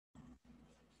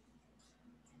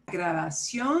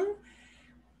grabación.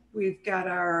 We've got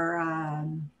our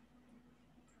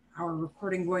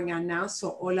recording going on now.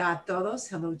 So hola a todos.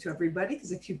 Hello to everybody,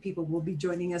 because a few people will be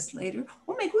joining us later.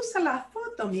 Oh, me gusta la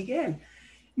foto, Miguel.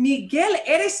 Miguel,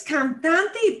 eres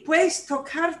cantante y puedes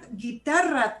tocar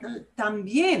guitarra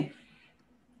también.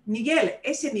 Miguel,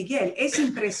 ese Miguel es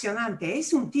impresionante.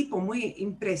 Es un tipo muy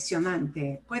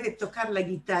impresionante. Puede tocar la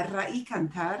guitarra y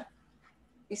cantar.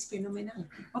 Es fenomenal.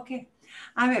 Ok.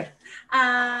 A ver.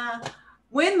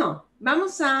 Bueno,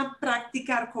 vamos a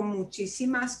practicar con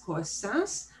muchísimas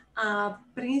cosas.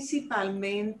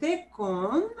 Principalmente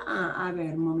con, a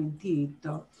ver, un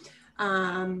momentito,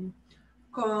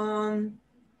 con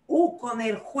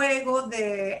el juego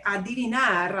de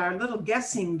adivinar, our little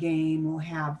guessing game we'll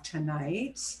have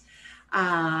tonight.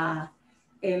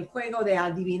 El juego de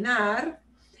adivinar.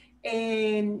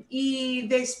 Y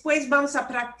después vamos a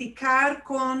practicar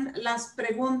con las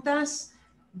preguntas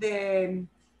de...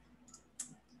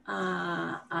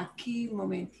 aquí, un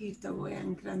momentito, voy a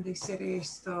engrandecer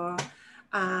esto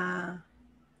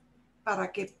para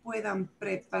que puedan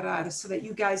preparar, so that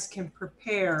you guys can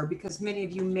prepare, because many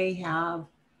of you may have,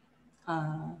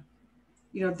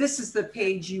 this is the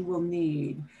page you will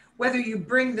need. Whether you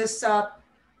bring this up,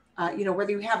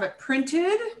 whether you have it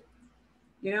printed,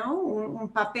 un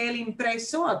papel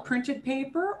impreso, a printed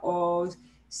paper, o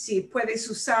si puedes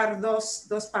usar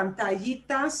dos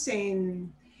pantallitas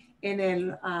en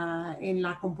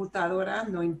la computadora,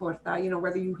 no importa,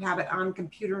 whether you have it on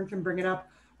computer and can bring it up,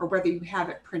 or whether you have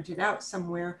it printed out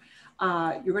somewhere.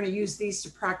 You're going to use these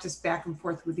to practice back and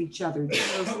forth with each other.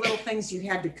 Those little things you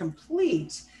had to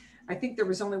complete. I think there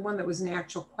was only one that was an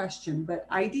actual question, but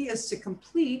ideas to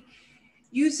complete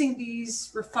using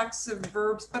these reflexive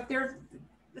verbs, but they're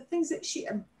the things that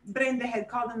Brenda had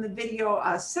called in the video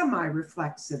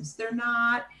semi-reflexives. They're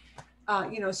not,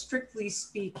 strictly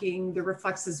speaking, the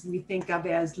reflexes we think of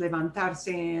as levantarse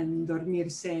and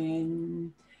dormirse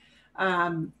and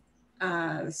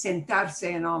sentarse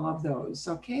and all of those.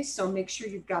 Okay, so make sure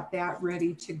you've got that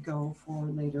ready to go for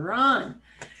later on.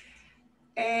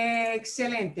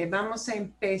 Excelente. Vamos a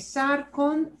empezar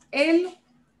con el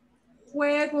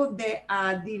juego de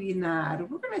adivinar.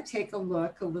 We're going to take a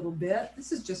look a little bit.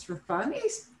 This is just for fun.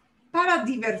 Es para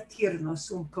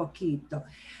divertirnos un poquito.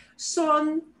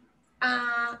 Son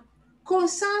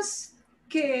cosas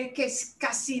que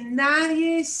casi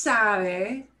nadie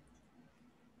sabe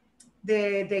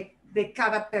de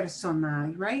cada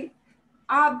persona, right?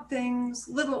 Odd things,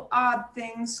 little odd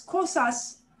things,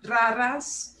 cosas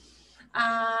raras,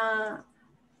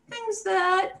 things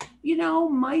that,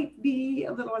 might be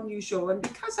a little unusual. And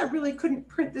because I really couldn't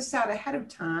print this out ahead of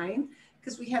time,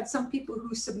 because we had some people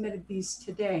who submitted these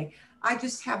today, I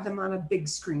just have them on a big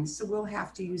screen, so we'll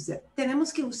have to use it.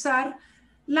 Tenemos que usar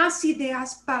las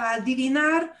ideas para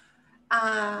adivinar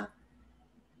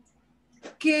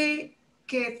qué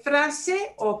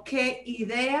frase o qué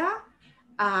idea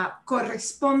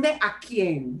corresponde a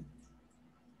quién.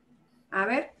 A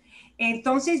ver,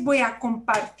 entonces voy a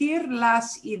compartir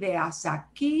las ideas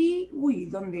aquí. Uy,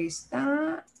 ¿dónde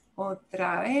está?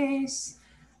 Otra vez.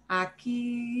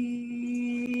 Aquí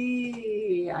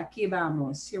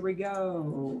vamos. Here we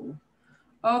go.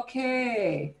 Ok.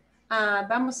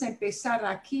 Vamos a empezar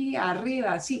aquí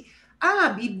arriba. Sí.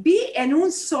 Viví en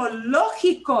un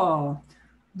zoológico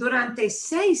durante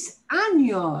 6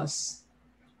 años.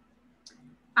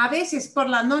 A veces por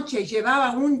la noche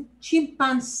llevaba un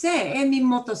chimpancé en mi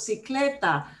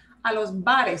motocicleta a los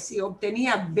bares y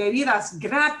obtenía bebidas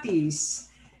gratis.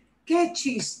 ¡Qué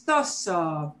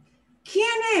chistoso!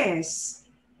 ¿Quién es?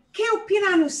 ¿Qué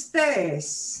opinan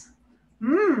ustedes?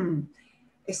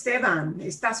 Esteban,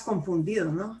 estás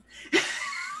confundido, ¿no?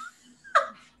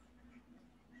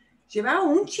 Llevaba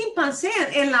un chimpancé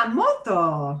en la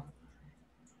moto.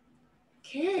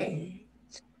 ¿Qué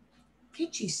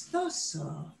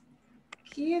chistoso?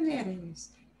 ¿Quién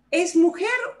eres? ¿Es mujer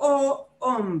o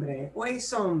hombre? ¿O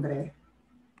es hombre?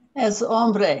 Es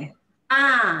hombre.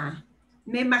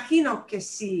 Me imagino que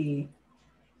sí.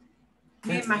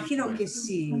 Que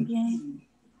sí.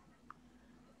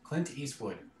 Clint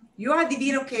Eastwood. Yo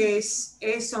adivino que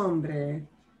es hombre.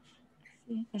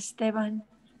 Sí, Esteban.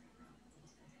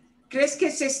 ¿Crees que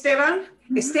es Esteban?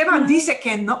 Esteban dice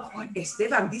que no.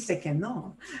 Esteban dice que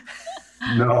no.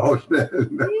 No.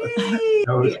 Sí,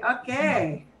 ok.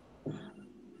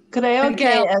 Creo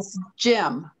que es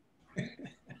Jim.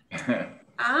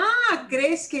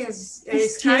 ¿Crees que es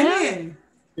Jim? Jaime?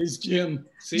 Es Jim.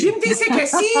 Sí. Jim dice que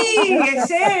sí,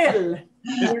 es él.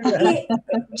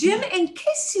 Jim, ¿en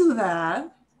qué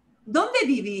ciudad? ¿Dónde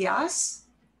vivías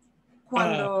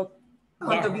cuando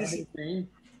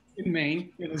En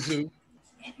Maine, en el zoo.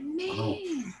 En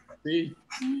Maine. Sí.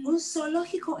 Un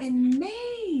zoológico en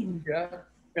Maine. Ya.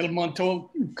 Él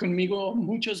montó conmigo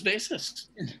muchas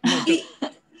veces. Y,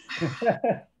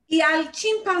 y al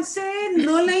chimpancé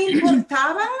no le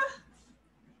importaba.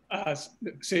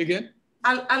 Say again?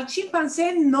 Al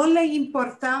chimpancé no le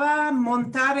importaba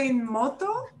montar en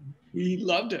moto. He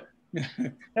loved it.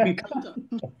 Me encanta.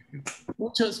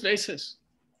 Muchas veces.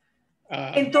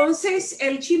 Entonces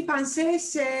el chimpancé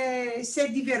se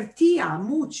divertía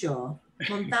mucho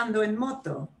montando en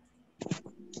moto.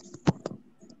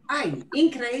 Ay,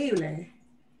 increíble.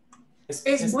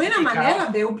 Es buena typical, manera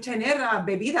de obtener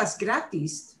bebidas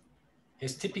gratis.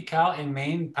 Es typical en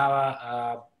Maine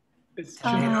para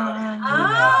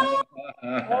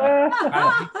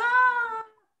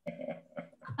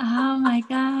Oh my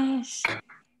gosh.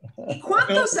 ¿Y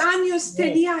cuántos años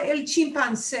tenía el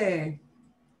chimpancé?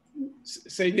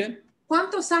 Say again?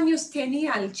 ¿Cuántos años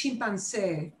tenía el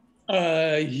chimpancé?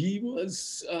 He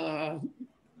was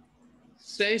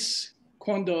 6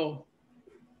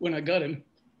 when I got him.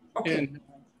 Okay. And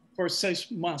for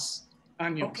 6 más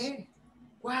años. Okay.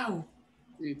 Wow.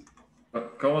 Sí.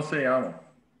 ¿Cómo se llama?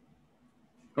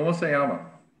 ¿Cómo se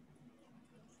llama?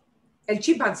 ¿El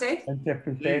chimpancé?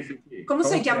 Sí. ¿Cómo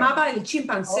se llamaba el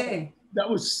chimpancé? That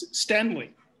was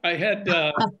Stanley. I had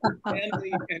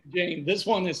Stanley and Jane. This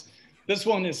one is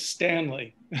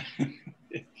Stanley.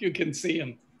 If you can see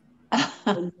him.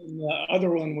 And the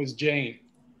other one was Jane.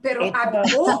 Pero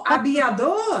había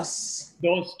dos.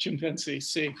 Dos chimpanzees,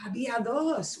 sí. Había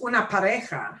dos. Una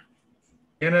pareja.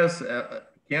 ¿Quién es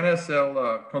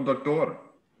el conductor?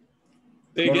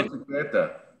 Say again?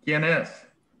 Motocicleta. ¿Quién es?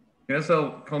 ¿Quién es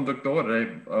el conductor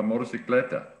de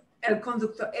motocicleta? El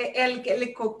conductor, el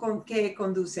que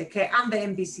conduce, que anda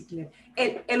en bicicleta.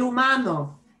 El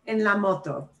humano en la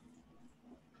moto.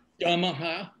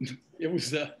 Yamaha. It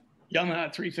was the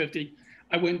Yamaha 350.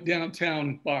 I went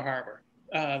downtown Bar Harbor.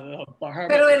 Bar Harbor.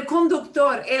 Pero el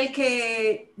conductor, el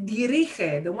que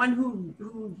dirige, the one who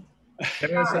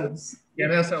drives.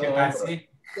 ¿Quién es el hombre?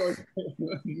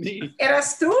 Me.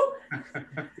 ¿Eras tú?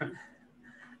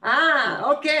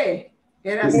 Ok.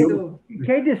 Eras tú.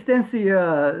 ¿Qué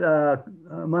distancia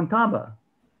montaba?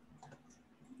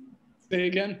 Say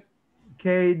again?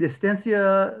 ¿Qué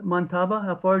distancia montaba?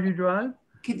 How far did you drive?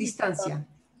 ¿Qué distancia?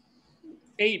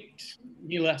 8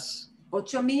 millas.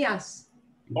 8 millas.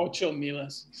 8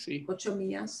 millas, sí. 8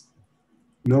 millas.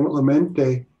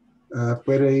 Normalmente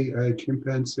puede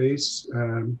chimpancés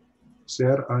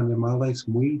ser animales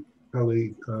muy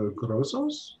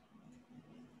peligrosos.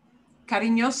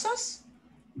 ¿Cariñosos?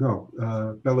 No,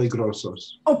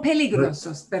 peligrosos. O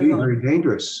peligrosos, perdón. Very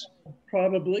dangerous.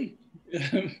 Probably.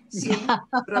 Sí,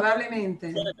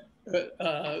 probablemente.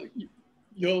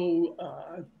 Yo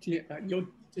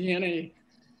tiene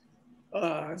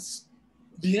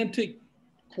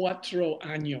 24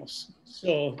 años,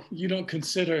 so you don't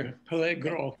consider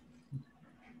peligro.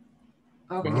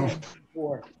 Okay.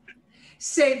 Wow.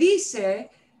 Se dice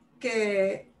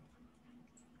que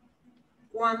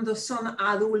cuando son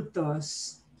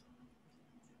adultos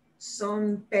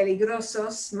son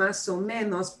peligrosos más o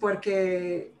menos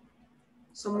porque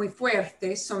son muy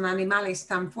fuertes, son animales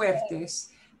tan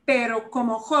fuertes, pero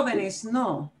como jóvenes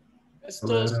no.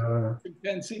 Estos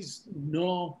chimpanzees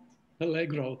no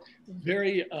peligro.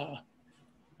 Very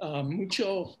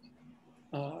mucho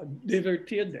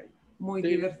divertido. Muy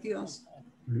divertidos.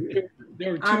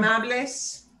 They're too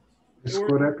Amables. Es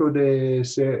correcto de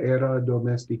ser era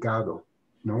domesticado,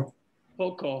 ¿no?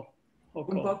 poco.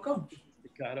 Un poco.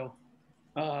 Complicado.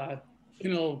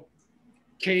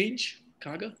 Cage,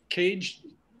 cage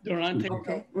durante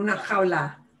Okay. Una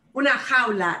jaula. Una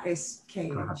jaula es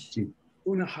cage. Sí.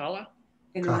 una jaula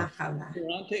En una jaula.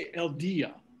 durante el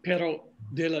día, pero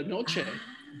de la noche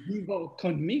vivo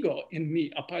conmigo en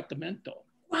mi apartamento.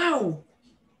 ¡Wow!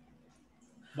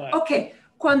 But Ok,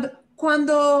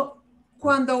 cuando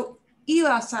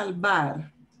ibas al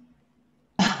bar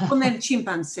con el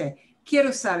chimpancé,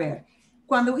 quiero saber,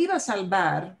 cuando ibas al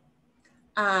bar,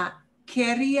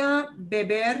 ¿quería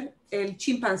beber el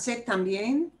chimpancé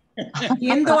también?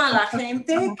 Viendo a la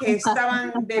gente que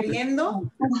estaban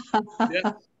bebiendo.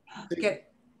 yeah, Que,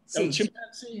 el sí,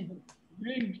 chimpancé,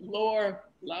 big lower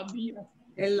labia,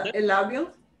 el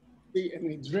labio. and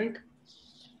they drink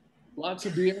lots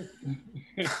of beer.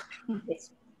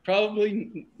 It's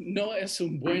probably no es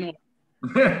un bueno.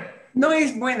 No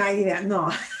es buena idea, no.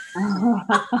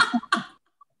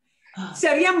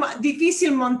 Sería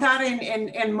difícil montar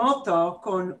en moto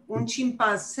con un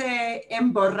chimpancé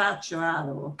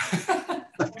emborrachado.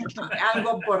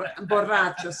 Algo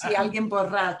borracho, sí, alguien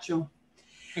borracho.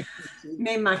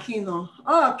 Me imagino.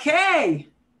 Ok.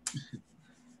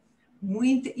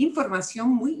 información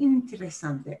muy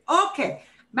interesante. Ok,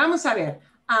 vamos a ver.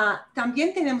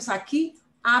 También tenemos aquí,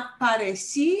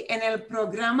 aparecí en el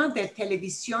programa de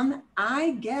televisión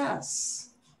I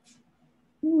Guess.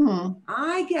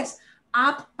 I guess.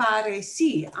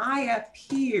 Aparecí, I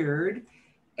appeared,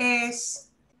 es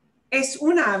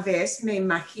una vez, me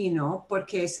imagino,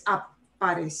 porque es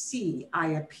aparecí,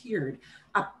 I appeared.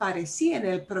 Aparecí en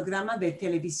el programa de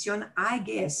televisión I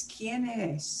Guess. ¿Quién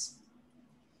es?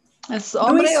 ¿Es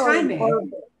hombre Luis o, Jaime.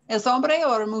 ¿es hombre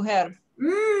o mujer?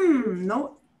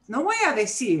 No voy a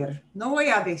decir, no voy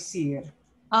a decir.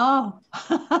 Ah.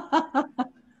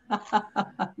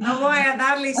 No voy a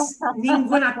darles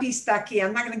ninguna pista aquí.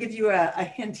 I'm not going to give you a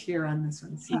hint here on this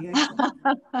one. Sí,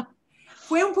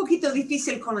 fue un poquito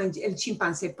difícil con el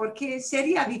chimpancé, porque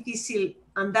sería difícil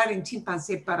andar en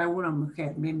chimpancé para una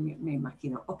mujer, me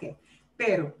imagino. Ok,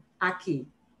 pero aquí.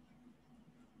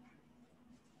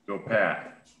 Go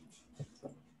Pat.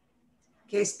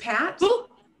 ¿Qué es Pat? ¿Tú?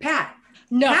 Pat.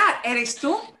 No. Pat, ¿eres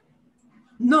tú?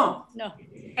 No. No.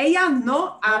 Ella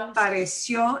no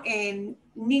apareció en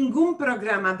ningún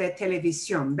programa de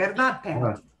televisión, ¿verdad,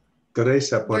 Pat?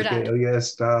 Teresa, porque ¿Verdad? ella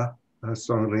está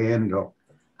sonriendo.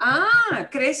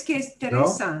 ¿Crees que es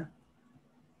Teresa?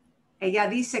 Ella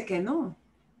dice que no.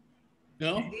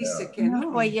 No, Dice que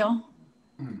no. Fue yo.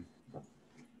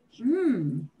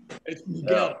 it's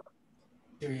Miguel.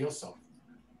 Curioso.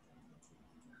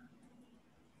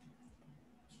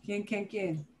 ¿Quién?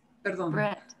 Perdón.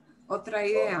 Brett. Otra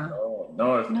idea.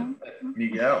 No, it's No.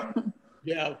 Miguel.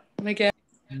 Yeah. Miguel.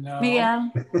 No.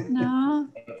 Miguel. No.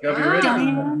 It's gotta be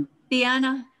Richard.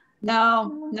 Diana.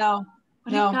 No.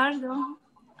 Ricardo.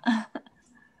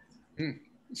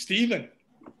 Stephen.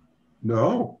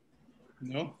 No.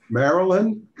 No.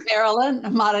 Marilyn,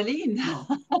 Marilyn.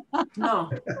 No.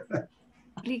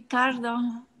 Ricardo.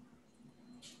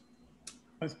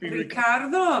 Must be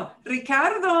Ricardo.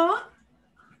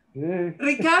 Sí.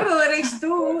 Ricardo, eres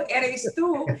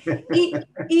tú.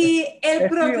 Y el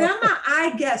programa,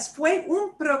 I Guess, fue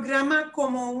un programa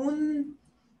como un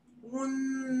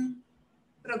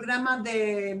programa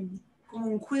como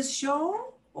un quiz show.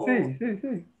 Sí.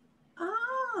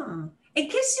 ¿En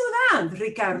qué ciudad,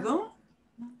 Ricardo?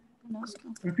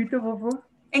 Conozco. Repite, por favor.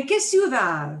 ¿En qué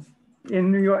ciudad? En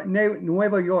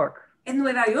Nueva York. En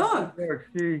Nueva York.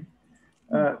 Sí.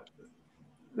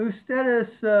 Ustedes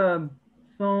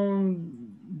son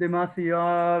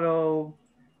demasiado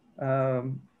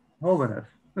jóvenes.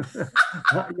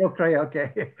 Yo creo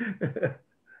que.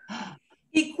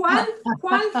 ¿Y cuál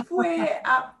fue,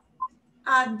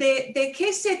 de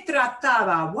qué se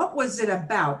trataba? What was it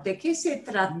about? ¿De qué se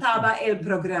trataba el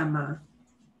programa?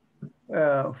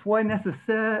 Fue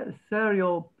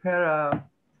necesario para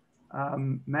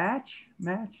match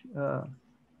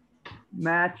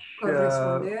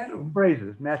Corresponder.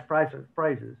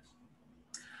 phrases.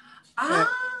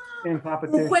 In Un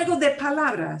competition. juego de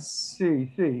palabras.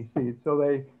 Sí. So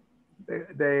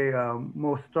they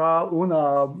mostrar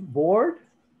una board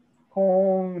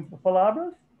con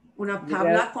palabras. Una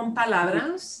tabla con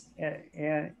palabras.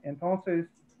 Entonces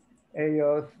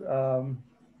ellos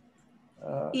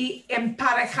Y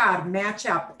emparejar, match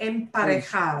up,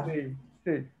 emparejar.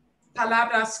 Sí.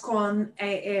 Palabras con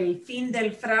el fin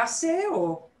del frase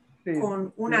o Sí.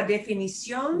 con una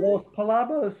definición. Las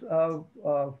palabras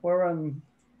fueron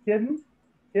hidden.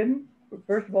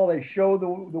 First of all, they show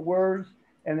the words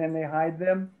and then they hide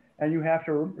them, and you have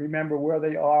to remember where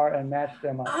they are and match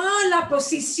them up. La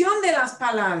posición de las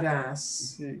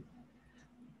palabras. Sí.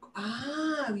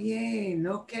 Bien,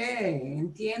 ok,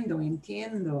 entiendo.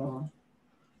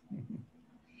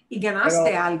 Y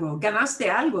ganaste algo.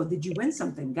 Did you win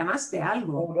something? ¿Ganaste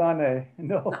algo? No gané.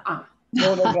 No Ah.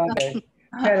 gané.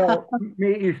 Pero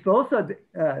mi esposa.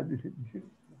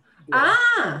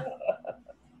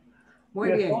 Muy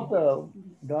mi bien.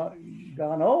 esposa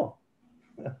ganó.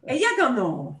 Ella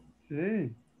ganó.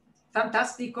 Sí.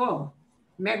 Fantástico.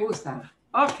 Me gusta.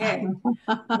 Ok.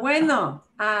 Bueno,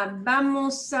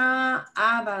 vamos a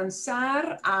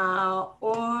avanzar a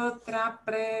otra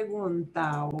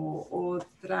pregunta o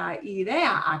otra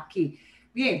idea aquí.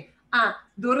 Bien.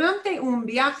 Durante un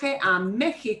viaje a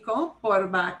México por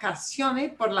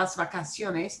las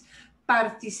vacaciones,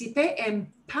 participé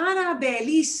en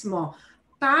parabelismo.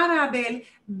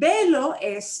 Velo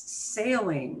es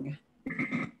sailing.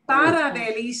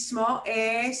 Parabelismo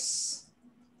es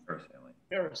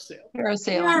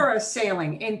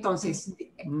parasailing. Entonces,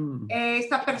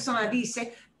 esta persona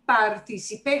dice,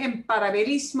 participé en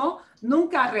parabelismo,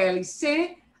 nunca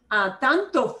realicé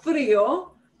tanto frío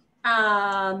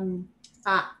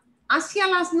hacia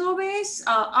las nubes,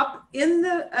 up in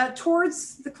the,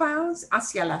 towards the clouds,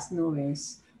 hacia las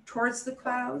nubes, towards the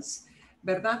clouds,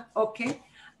 ¿verdad? Ok.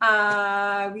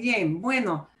 Bien,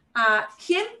 bueno,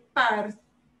 ¿quién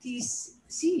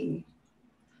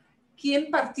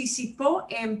participó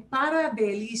en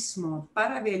parabelismo?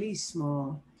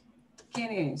 Parabelismo.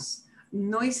 ¿Quién es?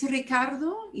 No es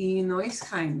Ricardo y no es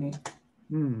Jaime.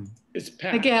 It's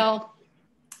Pat. Miguel.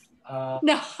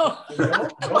 No.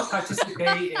 Yo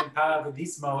participé en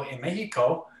parabelismo en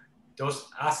México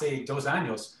hace 2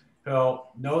 años,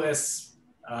 pero no es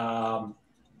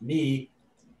mi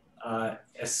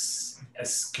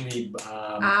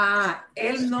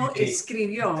Él no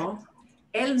escribió.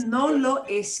 Él no lo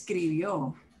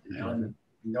escribió.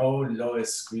 No lo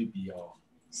escribió.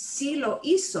 Sí lo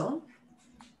hizo.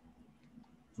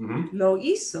 Ujú. Lo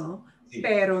hizo, Sí.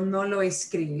 pero no lo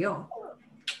escribió.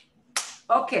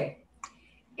 Ok.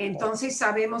 Entonces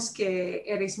sabemos que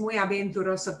eres muy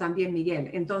aventuroso también, Miguel.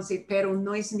 Entonces, pero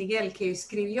no es Miguel que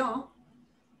escribió.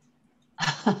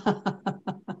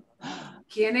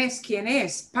 ¿Quién es? ¿Quién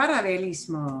es?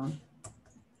 Parabelismo.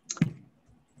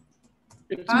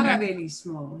 It's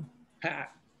Parabelismo.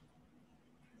 Pat.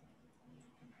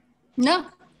 No.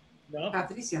 No?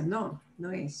 Patricia, no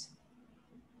es.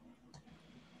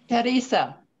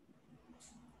 Teresa.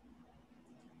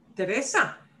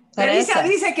 Teresa. Teresa. Teresa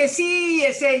dice que sí,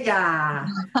 es ella.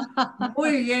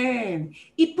 Muy bien.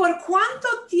 ¿Y por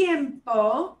cuánto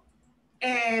tiempo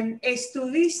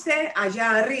estuviste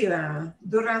allá arriba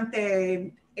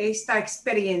durante esta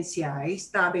experiencia,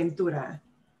 esta aventura?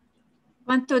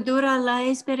 ¿Cuánto dura la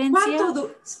experiencia?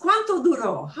 ¿Cuánto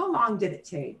duró? How long did it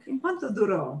take? ¿Cuánto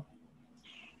duró?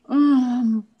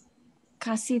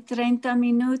 Casi 30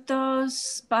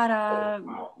 minutos para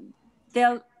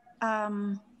del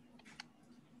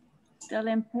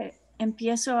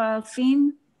empiezo al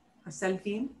fin. Hasta el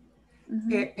fin. Ujú.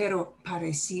 Pero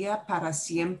parecía para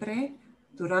siempre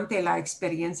durante la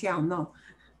experiencia o no.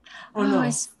 ¿O no?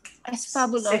 Es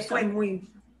fabuloso. Se fue muy...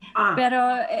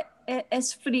 Pero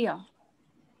es frío.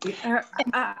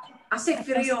 Hace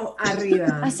frío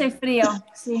arriba. Hace frío,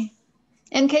 sí.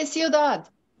 ¿En qué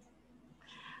ciudad?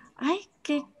 Ay,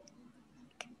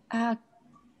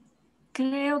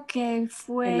 creo que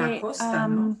fue En la costa,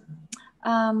 ¿no?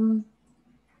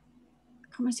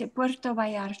 ¿Cómo se llama? Puerto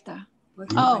Vallarta.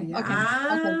 Puerto Oh, Vallarta. okay.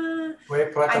 Fue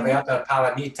Puerto Vallarta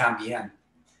para mí también.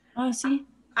 Oh, sí.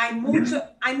 Hay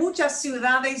muchas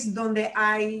ciudades donde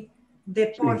hay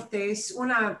deportes,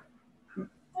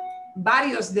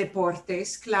 varios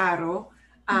deportes, claro.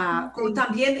 Como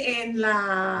también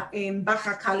en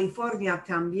Baja California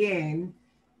también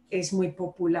es muy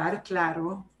popular,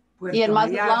 claro. Puerto Y en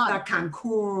Vallarta, Mazatlán.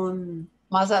 Cancún,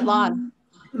 Mazatlán.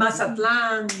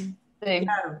 Mazatlán. Sí.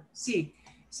 Claro, sí,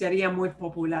 sería muy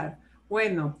popular.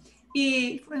 Bueno,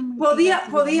 y Fue muy podía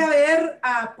divertido.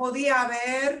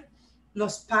 ver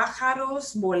los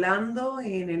pájaros volando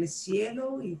en el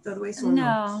cielo y todo eso.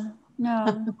 No,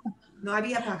 no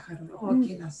había pájaros. Oh,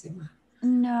 qué lástima.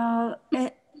 No,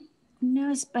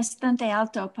 no es bastante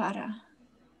alto para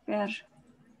ver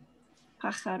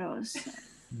pájaros.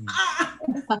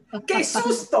 ¡Qué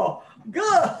susto!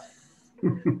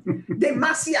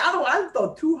 Demasiado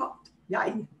alto, too hot.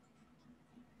 Yay.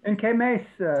 ¿En qué mes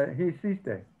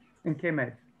hiciste? ¿En qué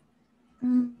mes?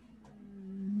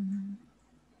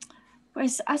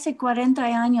 Pues hace 40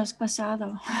 años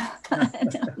pasado.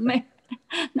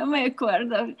 No me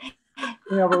acuerdo. ¿En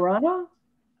el verano?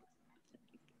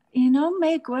 Y no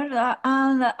me acuerdo.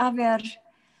 A ver.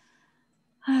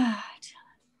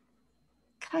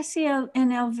 Casi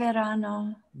en el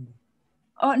verano.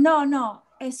 Oh, no.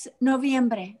 Es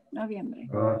noviembre. Noviembre.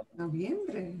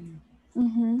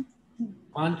 Ujú.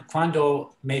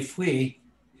 Cuando me fui,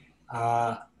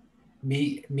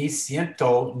 mi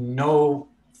siento no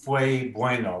fue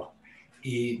bueno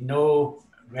y no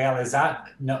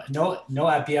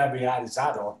había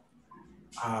realizado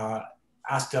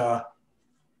hasta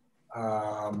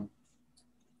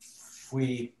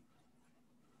fui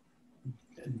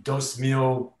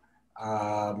 2000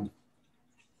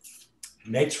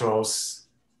 metros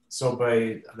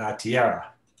sobre la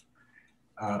tierra.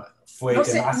 Fue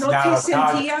demasiado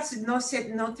tarde.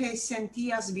 No te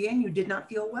sentías bien? You did not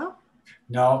feel well?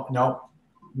 No,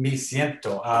 me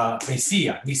siento, me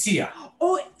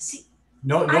Oh, sí.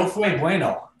 No fue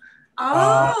bueno.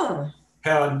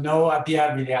 Pero no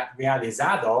había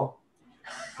realizado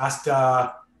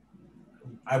hasta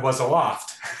I was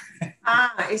aloft.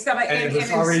 Estaba And en it was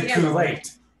el already too cielo. late.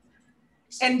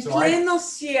 En So pleno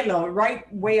cielo, right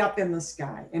way up in the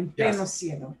sky. En pleno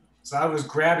cielo. So I was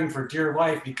grabbing for dear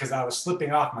life because I was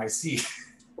slipping off my seat.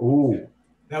 Oh.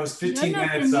 That was 15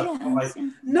 minutes of like,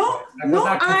 No, I was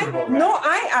not comfortable with no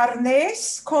hay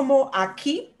arnés como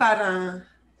aquí para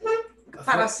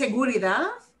seguridad.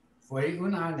 Fue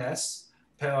un arnés,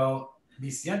 pero mi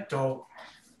asiento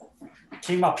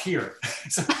came up here.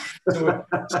 so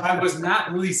I was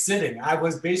not really sitting. I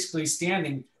was basically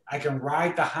standing. I can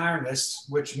ride the harness,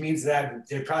 which means that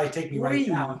they'd probably take me right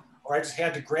down, or I just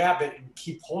had to grab it and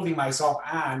keep holding myself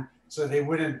on so they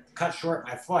wouldn't cut short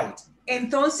my flight.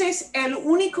 Entonces, el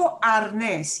único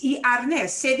arnés, y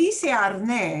arnés, se dice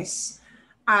arnés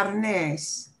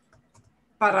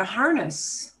para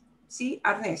harness, ¿sí?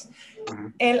 Arnés.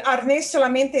 El arnés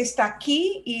solamente está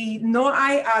aquí y no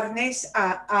hay arnés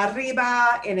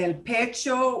arriba en el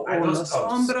pecho o los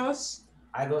hombros.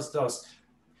 Hay los dos,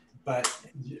 but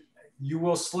you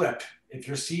will slip. If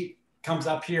your seat comes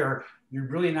up here, you're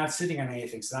really not sitting on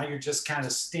anything. So now you're just kind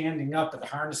of standing up, but the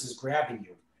harness is grabbing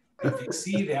you. If you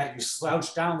see that, you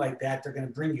slouch down like that, they're going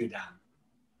to bring you down.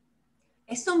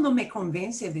 Esto no me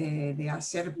convence de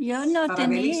hacer. Yo no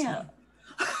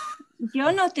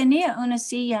tenía una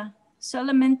silla.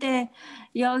 Solamente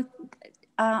yo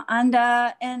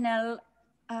anda en la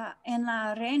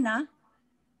arena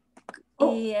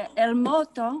y el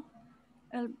moto.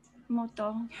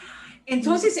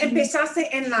 Entonces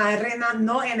empezaste en la arena,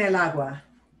 no en el agua.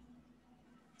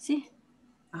 Sí.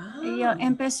 Yo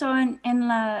empezó en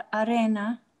la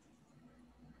arena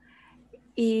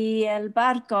y el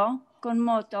barco con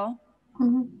moto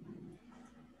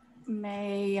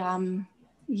me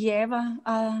lleva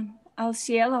al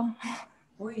cielo.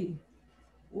 Uy.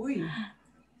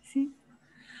 Sí.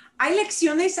 ¿Hay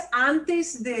lecciones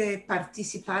antes de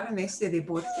participar en este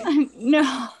deporte?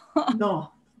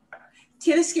 No.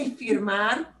 Tienes que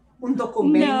firmar un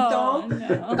documento.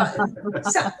 No.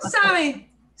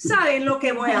 ¿Saben lo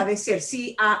que voy a decir?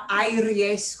 Si hay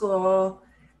riesgo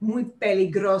muy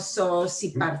peligroso si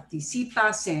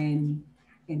participas en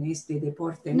este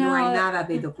deporte. No hay nada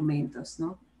de documentos,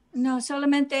 ¿no? No,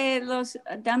 solamente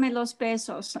dame los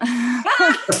pesos.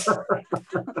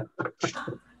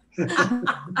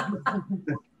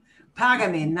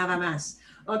 Págame, nada más.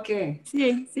 Ok.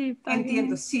 Sí, págame.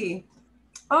 Entiendo, sí.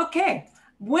 Ok.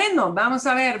 Bueno, vamos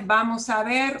a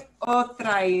ver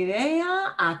otra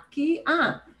idea aquí.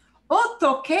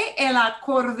 Toqué el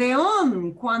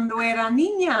acordeón cuando era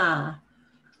niña.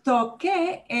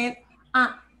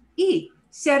 Y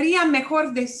sería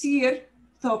mejor decir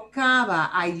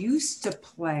tocaba. I used to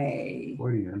play.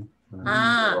 Muy bien.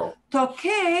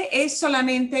 Toqué es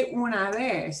solamente una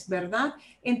vez, ¿verdad?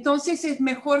 Entonces es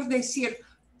mejor decir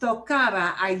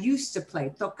tocaba. I used to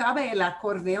play. Tocaba el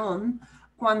acordeón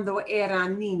cuando era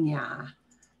niña.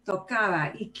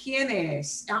 Tocaba. ¿Y quién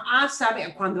es?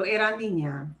 Sabe, cuando era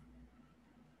niña.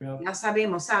 Ya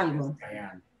sabemos algo.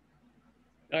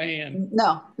 Diane.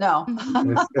 No.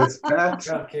 Es Pat.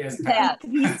 Okay, it's Pat.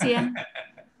 Patricia.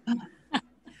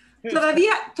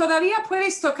 ¿Todavía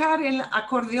puedes tocar el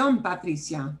acordeón,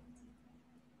 Patricia?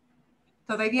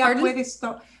 ¿Todavía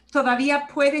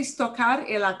puedes tocar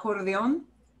el acordeón?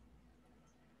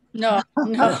 No.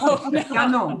 Ya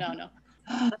no. No.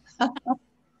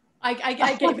 I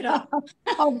gave it up.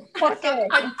 ¿Por qué?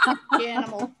 The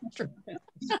animal.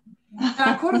 El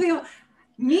acordeón.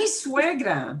 Mi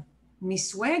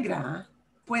suegra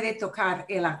puede tocar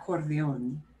el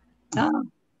acordeón.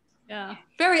 Yeah.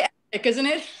 Very epic, isn't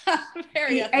it?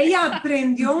 Very epic. Ella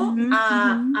aprendió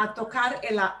a tocar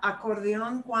el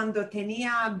acordeón cuando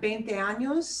tenía 20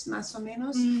 años, más o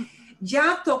menos.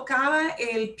 Ya tocaba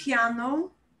el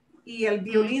piano y el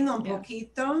violín un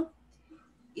poquito.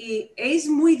 Y es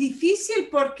muy difícil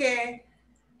porque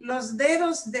los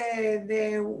dedos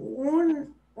de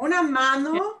una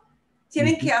mano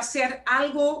tienen que hacer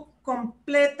algo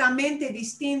completamente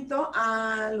distinto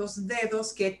a los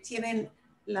dedos que tienen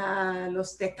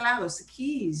los teclados,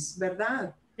 keys,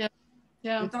 ¿verdad?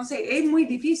 Yeah. Entonces es muy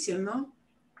difícil, ¿no?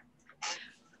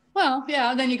 Well,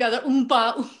 yeah, then you got the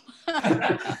oompa.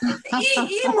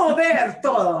 y mover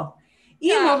todo.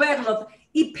 Y moverlo.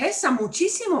 Y pesa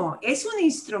muchísimo. Es un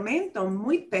instrumento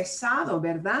muy pesado,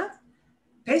 ¿verdad?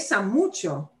 Pesa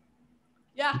mucho.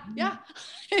 Yeah.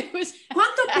 It was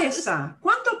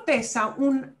 ¿Cuánto pesa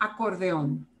un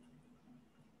acordeón?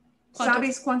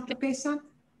 ¿Sabes cuánto pesa?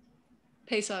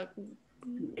 Pesa.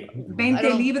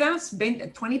 20 libras,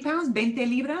 20 pounds, 20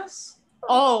 libras.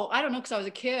 Oh, I don't know, because I was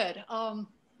a kid.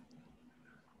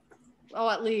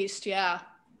 At least, yeah.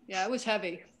 Yeah, it was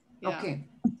heavy. Yeah. Okay.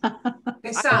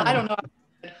 Pesado. I don't know.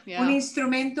 Yeah. Un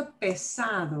instrumento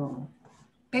pesado.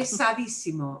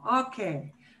 Pesadísimo. Ok.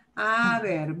 A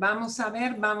ver, vamos a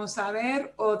ver.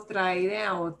 Otra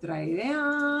idea.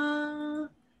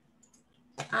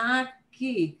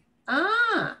 Aquí.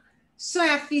 Soy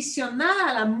aficionada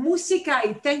a la música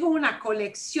y tengo una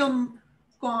colección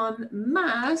con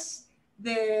más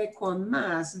de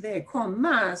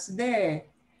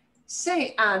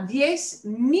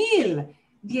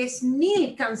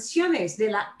 10,000 canciones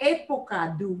de la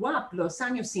época doo-wop, los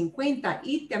años 50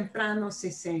 y temprano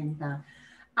 60.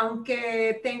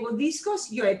 Aunque tengo discos,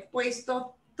 yo he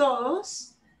puesto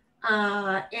todos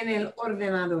en el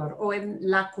ordenador o en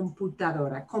la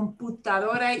computadora.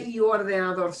 Computadora y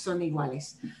ordenador son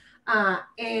iguales.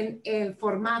 En el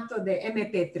formato de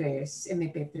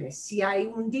MP3. Si hay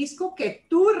un disco que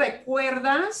tú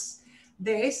recuerdas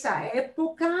de esa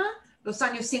época, los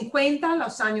años 50,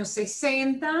 los años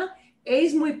 60,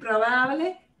 es muy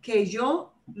probable que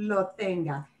yo lo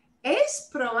tenga. Es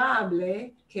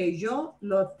probable que yo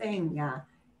lo tenga.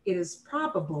 It is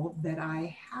probable that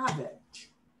I have it.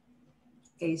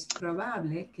 Es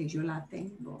probable que yo la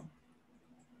tengo.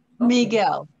 Okay.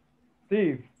 Miguel.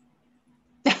 Steve.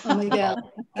 Oh, Miguel.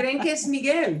 ¿Creen que es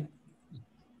Miguel?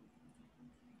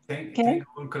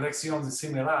 Tengo una colección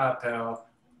similar, pero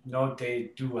no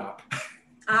de doo-wop.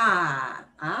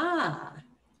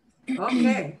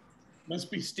 Ok.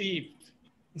 Must be Steve.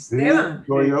 Esteban.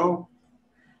 Soy yo.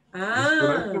 ¿Es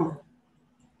correcto?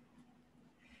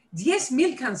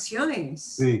 10,000 canciones.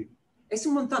 Sí. Es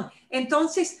un montón.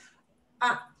 Entonces,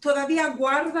 ¿todavía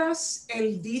guardas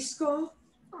el disco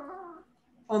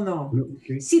o no?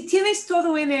 Sí. Si tienes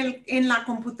todo en la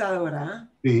computadora,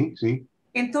 Sí.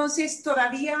 entonces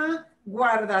todavía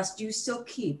guardas, you still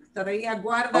keep, todavía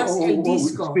guardas el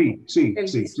disco. Sí.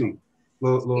 Disco.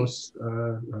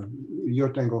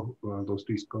 Yo tengo los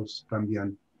discos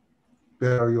también,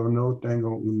 pero yo no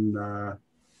tengo una,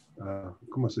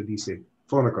 ¿cómo se dice?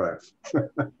 Phonograph.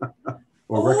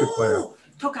 O record player.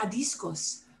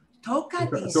 Tocadiscos.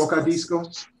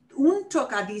 Tocadiscos. Un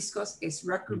tocadiscos es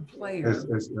record player.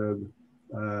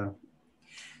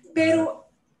 Pero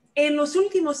en los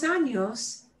últimos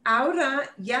años, ahora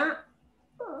ya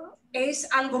es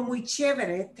algo muy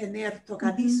chévere tener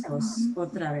tocadiscos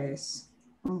otra vez.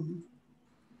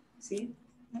 ¿Sí?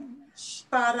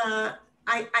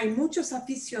 Hay muchos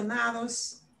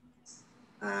aficionados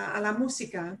a la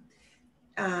música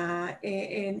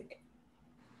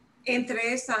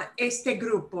entre este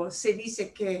grupo. Se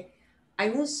dice que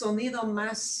hay un sonido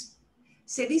más,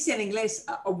 se dice en inglés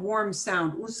a warm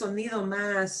sound, un sonido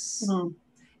más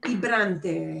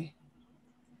vibrante.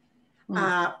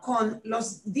 Con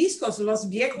los discos, los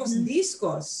viejos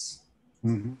discos.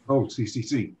 Oh,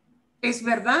 sí. Es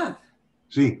verdad.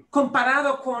 Sí.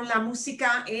 Comparado con la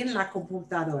música en la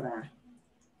computadora.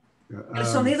 ¿El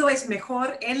sonido es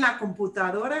mejor en la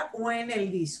computadora o en el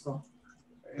disco?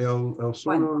 El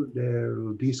sonido de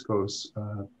los discos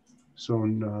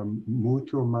son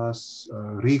mucho más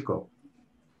rico.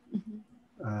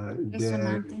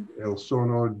 El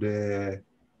sonido de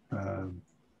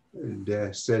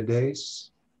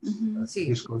CDs. Sí.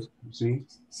 Discos, ¿sí?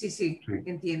 Sí,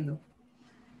 entiendo.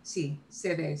 Sí,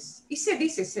 CDs. Y se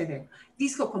dice CD.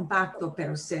 Disco compacto,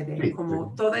 pero CD. Sí,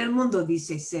 como todo el mundo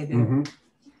dice CD.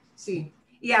 Sí.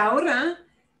 Y ahora,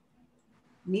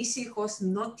 mis hijos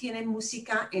no tienen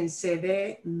música en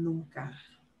CD nunca.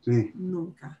 Sí.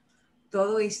 Nunca.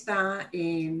 Todo está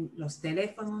en los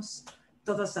teléfonos.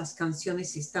 Todas las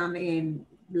canciones están en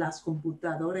las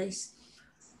computadoras.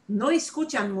 No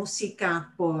escuchan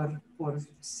música por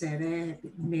CD.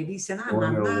 Me dicen,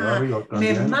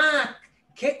 mamá,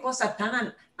 qué cosa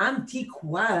tan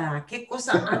anticuada,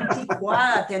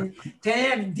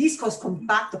 tener discos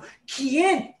compactos.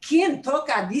 ¿Quién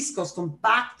toca discos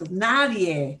compactos?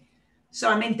 Nadie,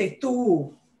 solamente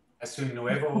tú. Es un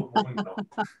nuevo mundo.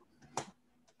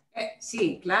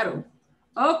 Sí, claro.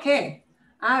 Ok,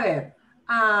 a ver.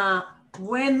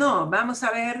 Bueno, vamos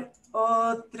a ver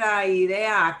otra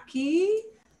idea aquí.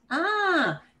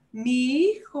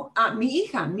 Mi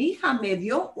hija me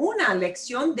dio una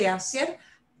lección de hacer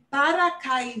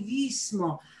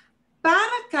paracaidismo.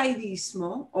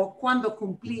 Paracaidismo, o cuando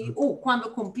cumplí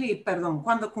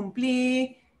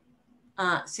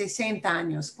 60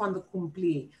 años, cuando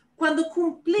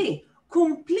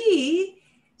cumplí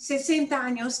 60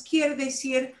 años, quiere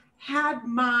decir had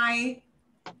my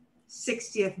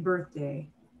 60th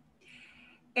birthday.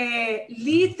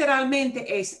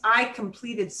 Literalmente es I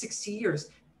completed 60 years,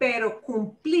 pero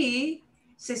cumplí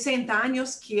 60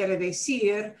 años quiere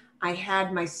decir I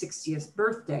had my 60th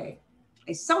birthday.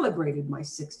 I celebrated my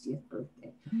 60th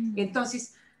birthday.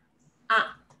 Entonces,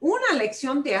 una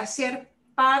lección de hacer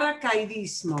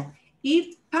paracaidismo.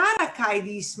 Y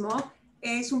paracaidismo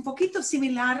es un poquito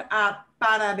similar a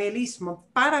parabelismo.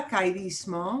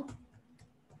 Paracaidismo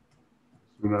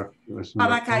Es una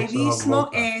Paracaidismo cosa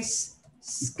loca. es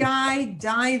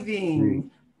skydiving.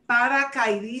 Sí.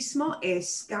 Paracaidismo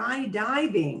es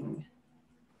skydiving.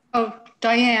 Oh,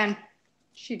 Diane.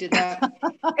 She did that.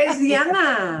 Es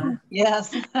Diana.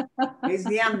 Yes. Es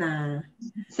Diana.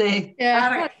 Sí. Yeah.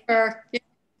 Para- Sure. Yeah.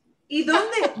 ¿Y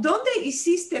dónde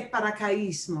hiciste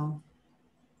paracaidismo?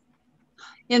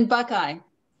 En Buckeye.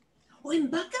 Oh, en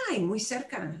Buckeye, muy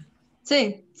cerca.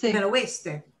 Sí, sí, En el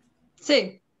oeste.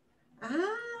 sí, Ah,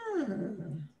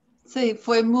 sí.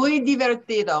 Fue muy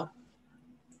divertido.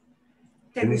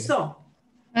 ¿te gustó?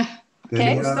 ¿Te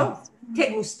 ¿Qué? gustó? ¿Te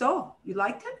gustó? You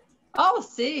liked it? Oh,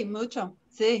 sí, mucho.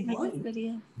 Sí.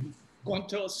 Ay.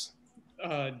 ¿Cuántos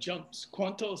jumps?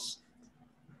 ¿Cuántos?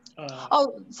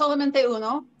 Oh, solamente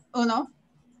uno. Uno.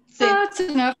 Sí. That's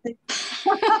enough.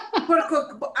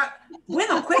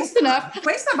 Bueno, That's enough.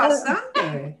 cuesta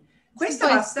bastante. Cuesta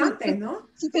Pues, bastante, ¿no?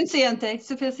 Suficiente,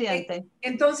 suficiente.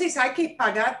 Entonces hay que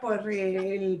pagar por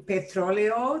el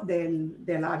petróleo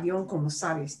del avión, como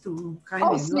sabes tú, Jaime,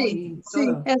 Oh, ¿no? sí, Y sí.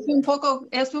 todo.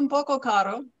 Es un poco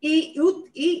caro.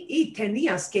 Y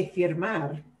tenías que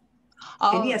firmar.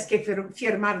 Oh, Tenías que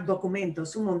firmar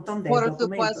documentos, un montón de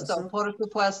documentos, ¿no? por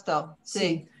supuesto.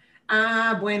 Sí.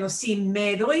 Ah, bueno, si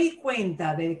me doy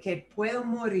cuenta de que puedo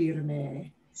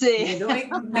morirme, Sí.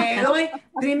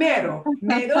 primero,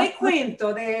 me doy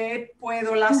cuenta de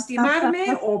puedo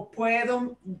lastimarme o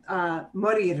puedo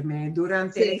morirme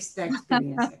durante Sí. esta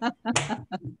experiencia.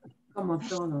 Como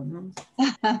todo, ¿no?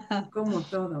 Como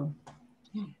todo.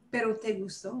 Pero te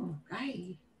gustó.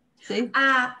 Ay. Sí.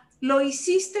 ¿Lo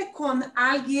hiciste con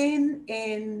alguien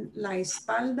en la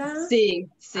espalda? Sí,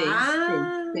 sí,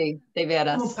 Ah, sí, de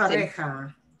veras. como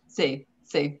pareja. Sí,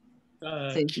 sí,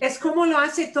 sí. ¿Es como lo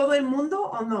hace todo el mundo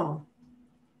o no?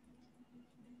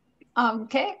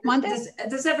 ¿Qué? ¿Mande?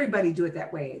 Does everybody do it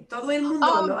that way? ¿Todo el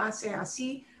mundo lo hace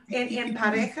así en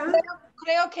pareja?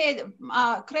 Creo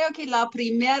que la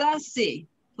primera sí.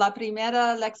 La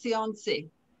primera lección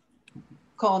sí.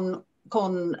 Con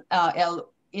el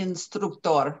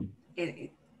instructor.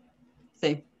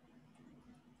 Sí.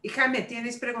 Y Jaime,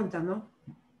 ¿tienes pregunta, no?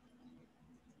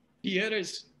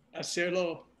 ¿Quieres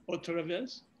hacerlo otra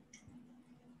vez?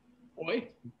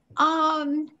 ¿Hoy?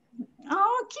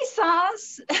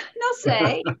 Quizás, no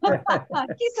sé.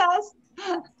 Quizás.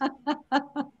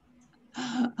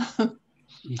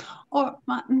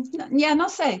 Ya no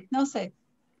sé, no sé.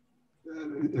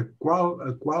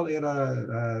 ¿Cuál era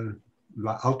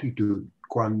la altitud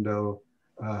cuando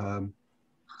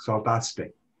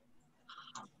saltaste?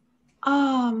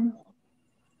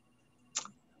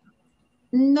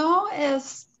 No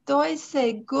estoy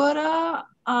segura.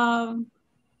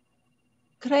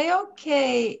 Creo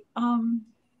que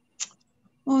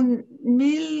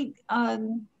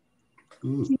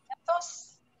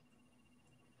 1,500.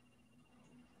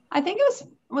 I think it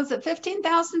was it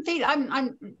 15,000 feet?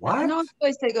 I'm What? no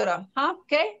estoy segura. ¿Ah?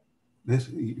 ¿Qué?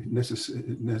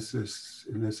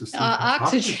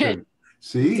 Oxygen.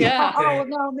 Sí. Yeah.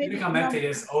 No, maybe, Típicamente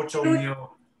es 8,000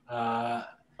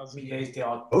 pies de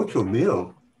altura.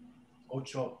 8,000.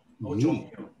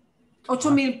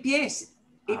 8,000 pies.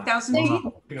 8,000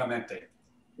 feet. Típicamente.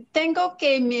 Tengo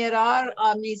que mirar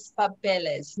a mis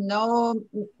papeles. No,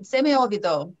 se me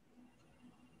olvidó.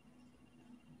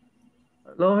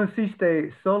 ¿Lo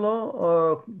hiciste solo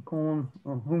o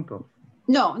juntos?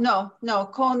 No,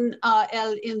 con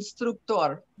el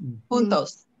instructor.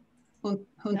 Juntos.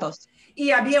 Juntos. ¿Y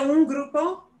había un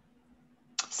grupo?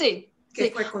 Sí, ¿Que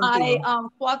sí. fue contigo? Hay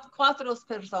cuatro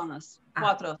personas.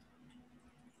 Cuatro.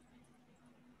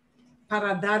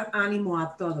 Para dar ánimo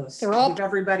a todos. They're all- Give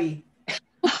everybody.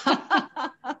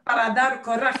 Para dar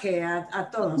coraje a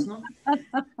todos, ¿no?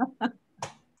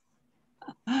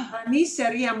 Para mí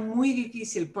sería muy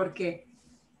difícil porque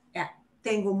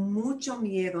tengo mucho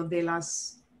miedo de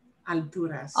las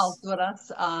alturas.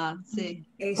 Alturas, sí.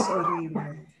 Es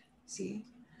horrible, ¿sí?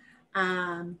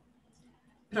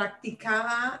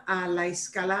 Practicaba la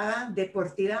escalada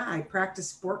deportiva. I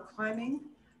practiced sport climbing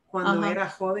cuando era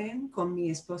joven con mi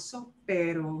esposo,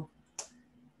 pero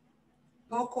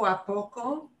poco a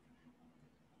poco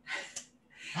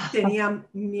tenía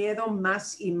miedo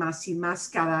más y más y más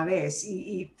cada vez.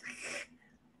 Y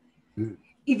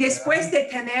después de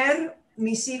tener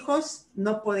mis hijos,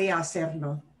 no podía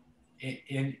hacerlo.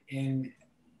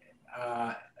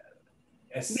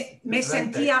 Me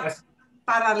sentía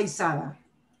paralizada.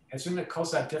 Es una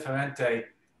cosa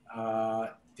diferente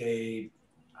de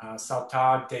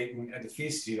saltar de un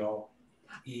edificio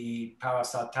y para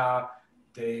saltar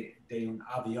de un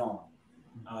avión.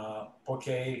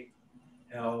 Porque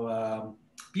el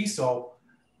piso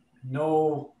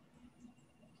no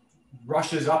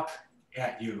rushes up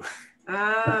at you.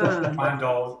 Ah,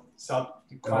 Cuando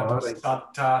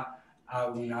salta a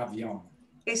un avión.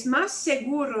 es más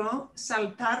seguro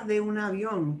saltar de un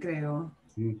avión, creo,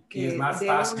 Mm. Y que es más de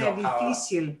fácil un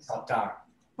edificio. saltar.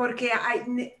 Porque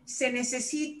se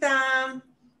necesita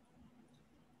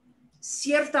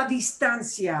cierta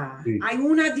distancia. Sí. Hay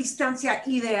una distancia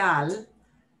ideal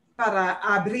para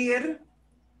abrir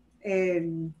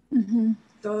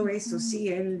todo eso, sí,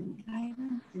 el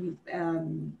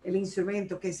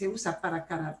instrumento que se usa para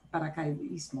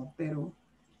paracaidismo. Pero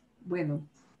bueno,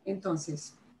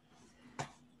 entonces,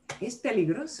 es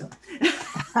peligroso.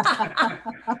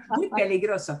 Muy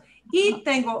peligroso. Y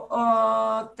tengo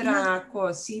otra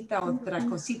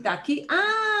cosita aquí.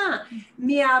 Ah,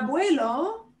 mi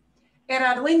abuelo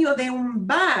era dueño de un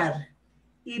bar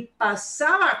y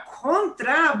pasaba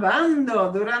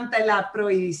contrabando durante la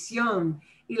prohibición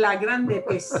y la Gran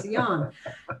Depresión.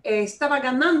 Estaba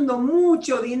ganando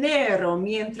mucho dinero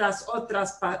mientras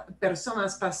otras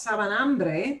personas pasaban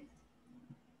hambre.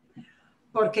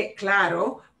 Porque,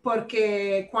 claro,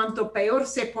 porque cuanto peor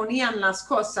se ponían las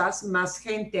cosas, más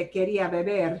gente quería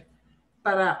beber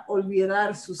para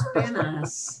olvidar sus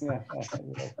penas.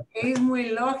 Es muy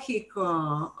lógico.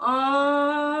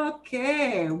 Ok,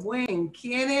 bueno,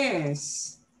 ¿quién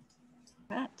es?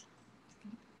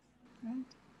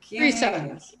 ¿Quién Teresa.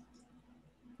 es?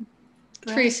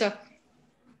 Teresa.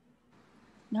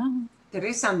 No.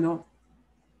 Teresa, no.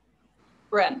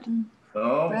 Brent.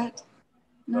 No. Brett.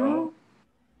 No. No.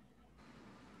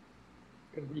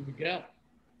 Could be Miguel.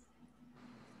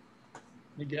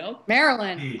 Miguel?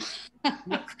 Marilyn. Sí.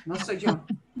 No soy yo.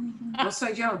 No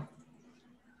soy yo.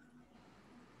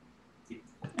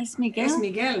 Es Miguel. Es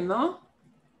Miguel, ¿no?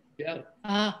 Miguel.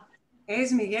 Ah,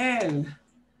 Es Miguel.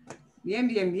 Bien,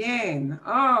 bien, bien.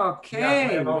 Ok. Mi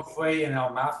abuelo fue en la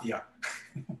mafia.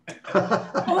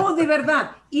 Oh, de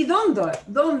verdad. ¿Y dónde?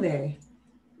 ¿Dónde?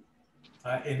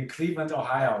 En Cleveland,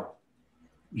 Ohio.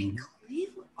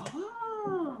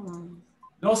 Oh.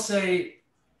 No sé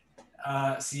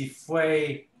si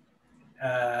fue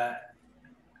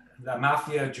la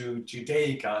mafia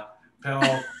judaica, pero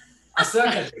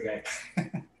acerca llegué.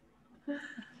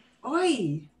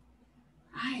 Ay.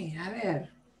 Ay, a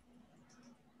ver.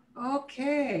 Ok.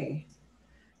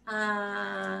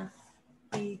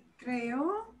 Y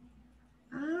creo.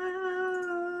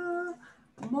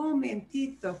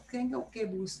 Momentito. Tengo que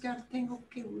buscar.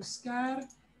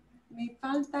 Me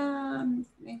falta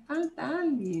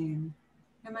alguien.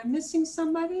 Am I missing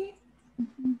somebody?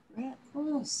 Brett.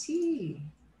 Oh, sí.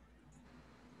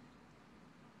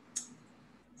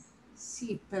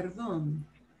 Sí, perdón.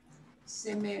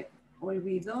 Se me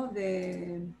olvidó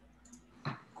de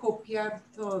copiar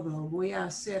todo. Voy a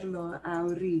hacerlo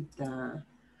ahorita.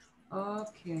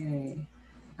 Ok.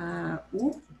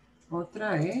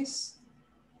 Otra vez.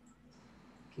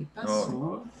 ¿Qué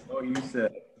pasó?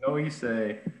 No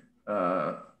hice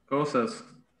cosas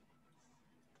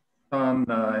tan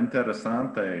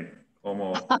interesantes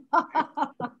como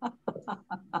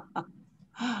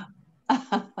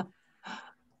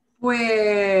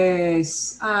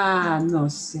Pues, no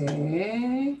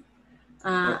sé.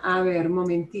 A ver,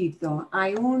 momentito.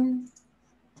 Hay un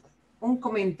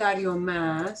comentario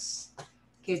más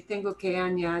que tengo que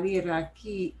añadir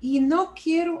aquí. Y no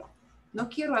quiero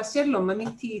hacerlo,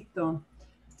 momentito.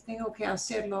 Tengo que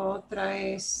hacerlo otra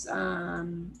vez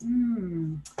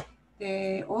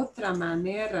de otra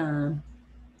manera.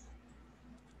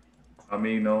 a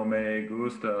mí no me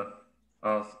gusta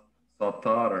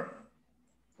saltar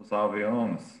los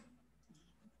aviones.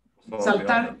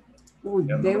 Saltar Ya no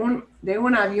me gusta. de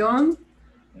un avión.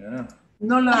 Yeah.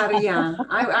 No lo haría.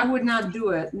 I would not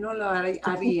do it. No lo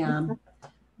haría.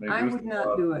 Me I would gusta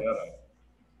not do it.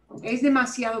 Es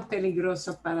demasiado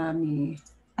peligroso para mí.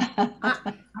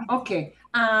 Ok.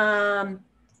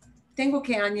 Tengo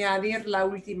que añadir la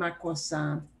última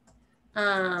cosa.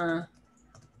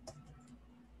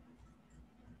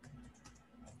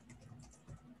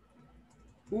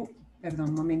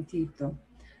 Perdón, momentito.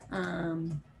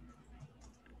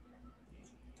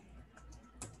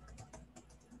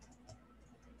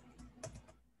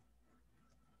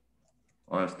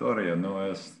 La historia no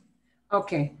es.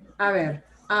 Ok, a ver.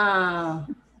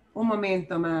 Un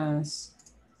momento más.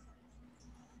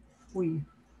 Uy.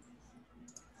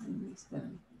 ¿Dónde está?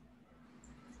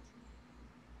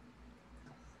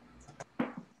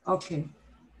 Ok.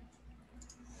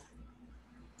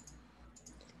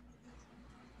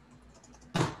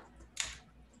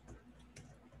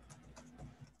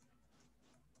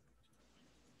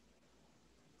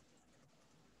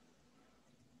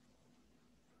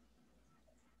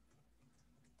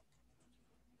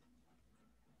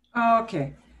 Ok.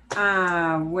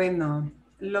 Bueno,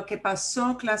 lo que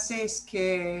pasó, clase, es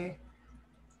que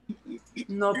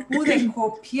no pude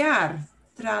copiar.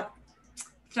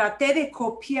 Traté de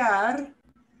copiar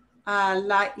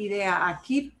la idea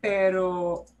aquí,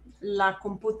 pero la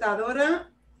computadora,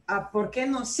 ¿por qué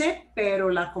no sé? Pero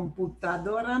la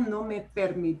computadora no me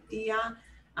permitía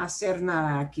hacer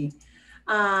nada aquí.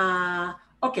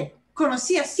 Ok,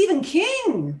 conocí a Stephen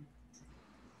King,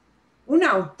 un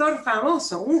autor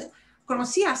famoso.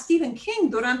 Conocí a Stephen King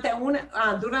durante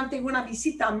una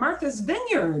visita a Martha's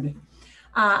Vineyard.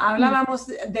 Hablábamos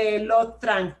de lo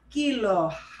tranquilo,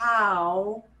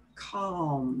 how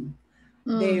calm,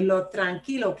 de lo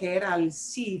tranquilo que era el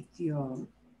sitio.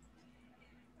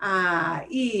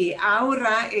 Y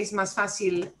ahora es más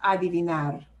fácil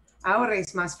adivinar. Ahora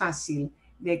es más fácil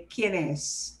de quién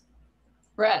es.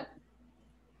 Brett.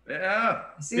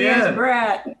 Yeah. Sí, bien. es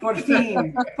Brett. Por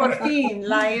fin,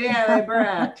 la idea de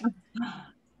Brett.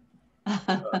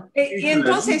 Y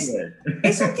entonces,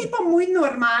 es un tipo muy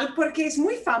normal porque es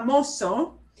muy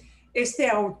famoso, este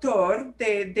autor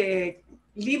de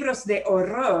libros de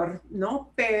horror,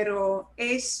 ¿no? Pero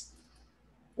es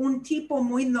un tipo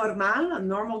muy normal, a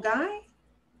normal guy.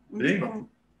 Sí,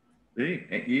 sí,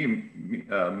 y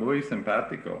muy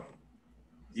simpático.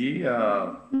 Y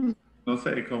no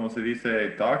sé cómo se dice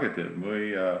talkative,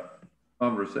 muy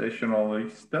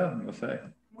conversationalista, no sé.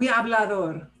 Muy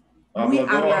hablador. Muy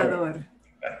hablador.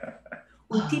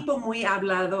 Un tipo muy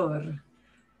hablador.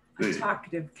 A Sí.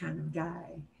 talkative kind of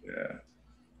guy. Yeah.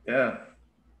 Yeah.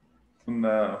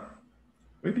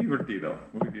 Muy divertido,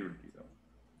 muy divertido.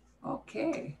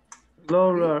 Okay.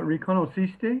 ¿Lo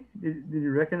reconociste? Did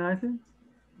you recognize it?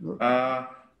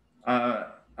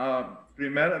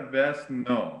 Primera vez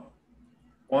no.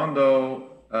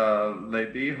 Cuando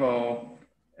le dijo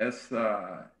es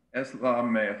la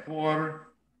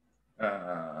mejor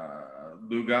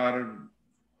lugar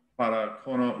para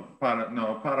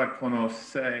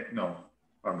conocer, no,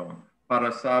 perdón,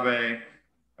 para saber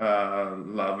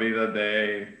la vida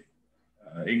de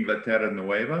Inglaterra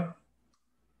Nueva.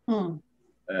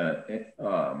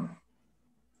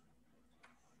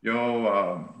 Yo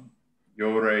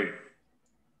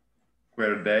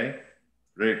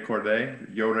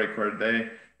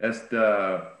recordé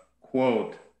esta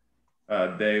quote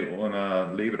de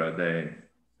una libra de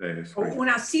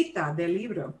Una cita del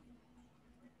libro.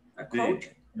 A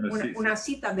quote. Sí, Una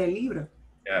cita del libro.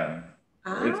 Yeah.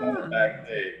 It's on the back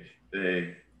page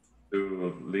de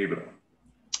tu libro.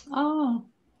 Oh.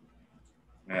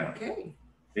 Yeah. Okay.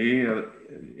 Y,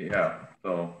 yeah,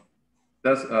 so,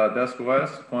 después,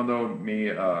 cuando mi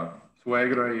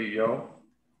suegra y yo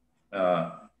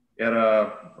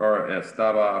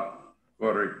estaba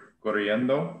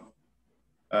corriendo.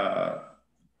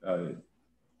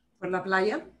 ¿Por la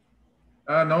playa?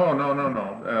 No. En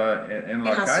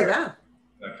la la calle. ciudad.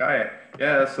 La calle.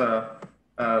 Yes.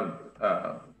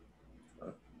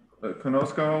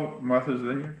 ¿Conozco Martha's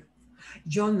Vineyard?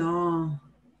 Yo no.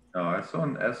 No, es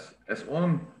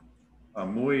un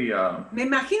muy... Me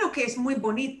imagino que es muy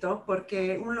bonito,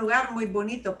 un lugar muy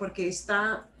bonito porque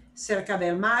está cerca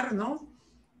del mar, ¿no?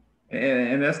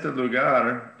 En este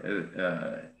lugar,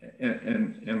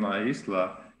 en la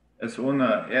isla, es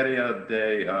una área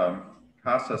de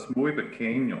casas muy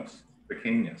pequeñas.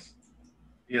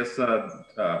 Y es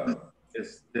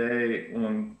de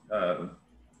un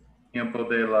tiempo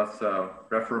de las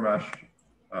reformas.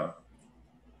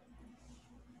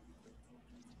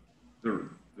 I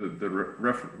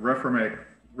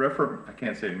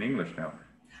can't say it in English now.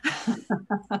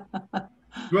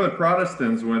 Well, the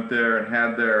Protestants went there and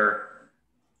had their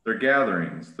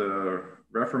gatherings, the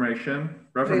Reformation.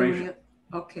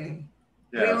 Okay.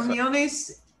 Yeah,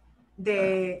 Reuniones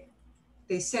de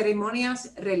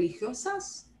ceremonias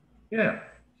religiosas. Yeah,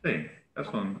 sí, es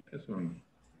un.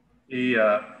 Y,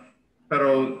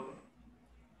 pero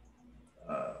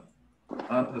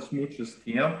antes muchos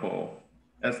tiempo,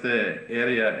 esta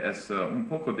área es un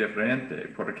poco diferente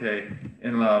porque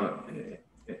en el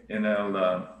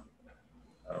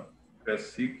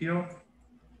principio,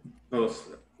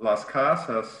 las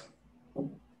casas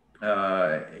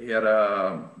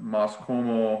eran más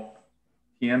como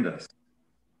tiendas.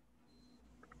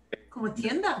 Como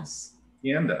tiendas.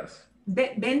 Tiendas.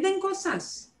 Venden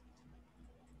cosas.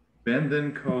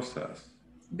 Venden cosas.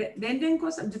 Venden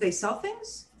cosas. Do they sell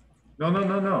things? No.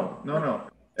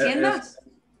 ¿Tiendas?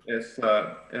 Es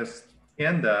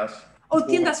tiendas. Oh,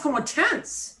 tiendas como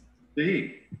tents.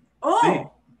 Sí. Oh. Sí,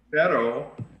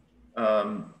 pero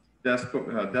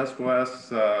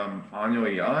después, año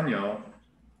y año,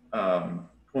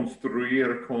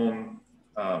 construir con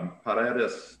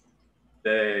paredes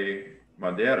de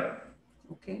madera.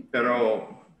 Okay.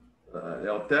 Pero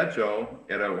el techo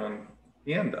era una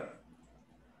tienda.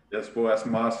 Después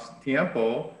más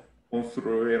tiempo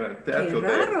construir el techo. ¡Qué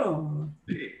raro!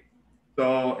 Sí.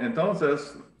 So,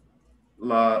 entonces,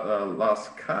 las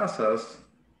casas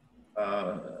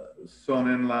son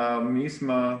en la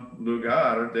misma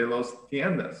lugar de las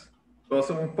tiendas.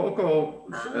 Entonces, un poco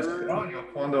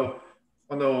extraño cuando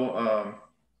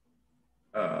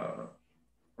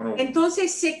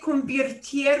entonces se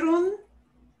convirtieron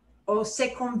o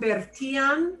se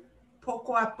convertían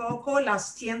poco a poco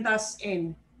las tiendas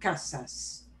en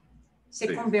casas. Se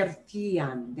Sí.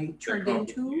 convertían. They turned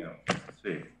into.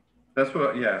 Sí. Eso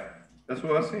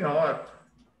was,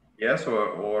 10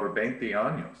 o 20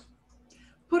 años.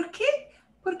 ¿Por qué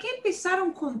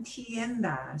empezaron con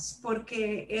tiendas?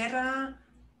 ¿Porque era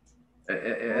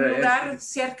un lugar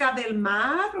cerca del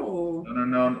mar o?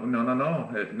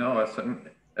 No,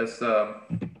 es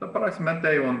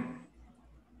aproximadamente un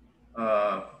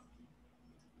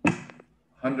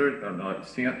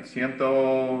 100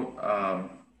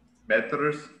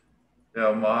 metros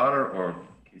del mar o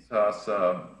quizás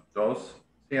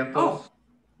 200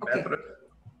 okay. metros.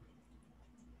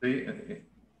 ¿Sí?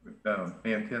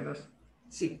 ¿Me entiendes?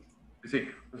 Sí. Sí.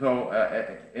 So,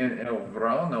 en el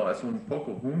verano es un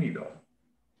poco húmedo.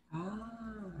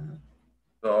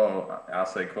 So,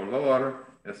 hace calor,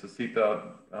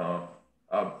 necesita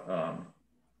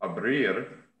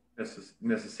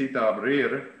necesita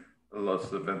abrir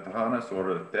las ventanas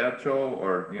o el techo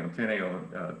o tiene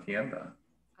una tienda.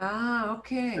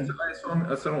 Ok. Es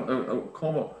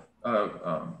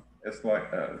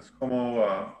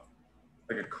como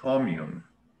like a commune.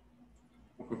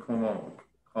 Como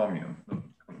commune,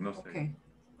 no sé.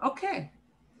 Okay.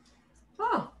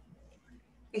 Oh,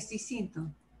 es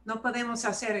distinto. No podemos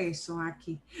hacer eso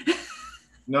aquí.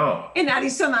 No. En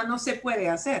Arizona no se puede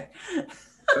hacer.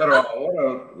 Pero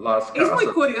ahora las casas. Es muy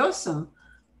curioso.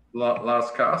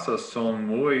 Las casas son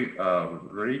muy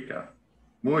ricas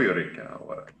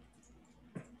ahora.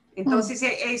 Entonces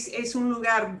es un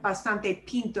lugar bastante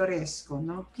pintoresco,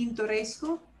 ¿no?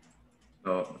 ¿Pintoresco?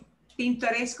 No.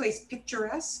 Pintoresco es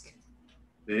picturesque.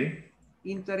 Sí.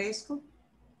 Pintoresco.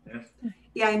 Yes.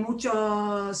 Y hay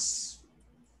muchos...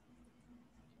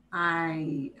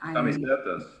 Hay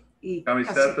camisetas. Y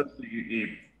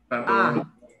pantalones.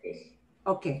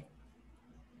 Ok.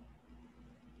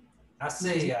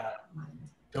 Hace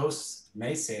 2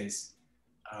 meses,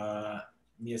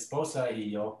 mi esposa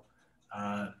y yo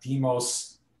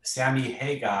vimos Sammy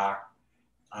Hagar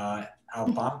al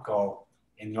banco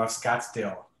en North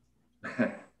Scottsdale.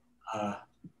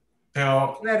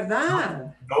 Pero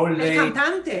 ¿Verdad?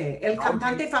 El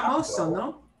cantante famoso,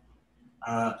 ¿no?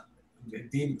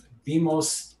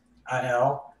 Vimos a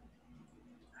él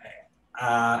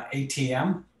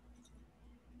ATM.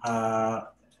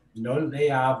 No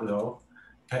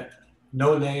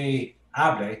le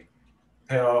hablé,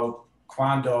 pero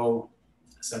cuando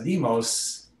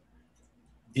salimos,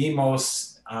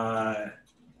 vimos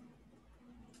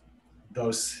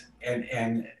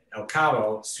en el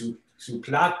carro su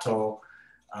plato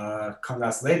con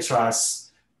las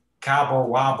letras Cabo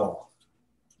Wabo.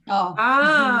 Oh.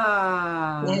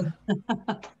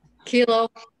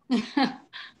 Kilo.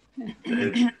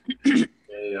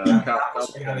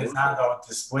 Realizado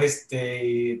después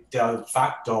del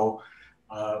facto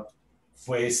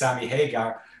fue Sammy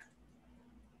Hagar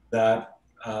that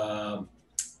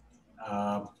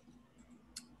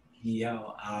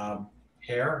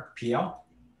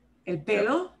el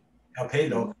pelo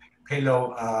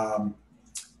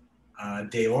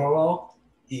de oro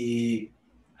y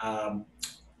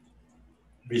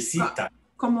risita.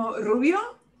 ¿Como rubio?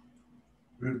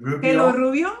 ¿Pelo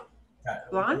rubio?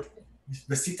 ¿Blonde?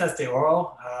 Risitas de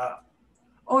oro.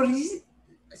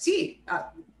 Sí,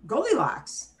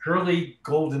 Goldilocks. Curly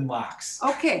golden locks.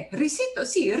 Ok,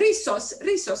 risitos, sí, rizos,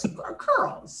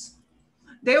 curls.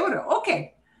 De oro, ok.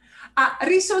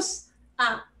 Rizos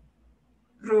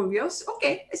rubios, ok,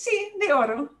 sí, de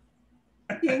oro.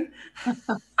 Bien.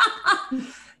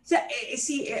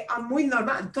 Sí, muy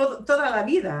normal, toda la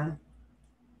vida.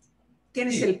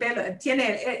 Tienes Sí. el pelo, él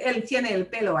tiene el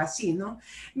pelo así, ¿no?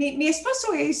 Mi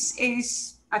esposo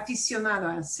es aficionado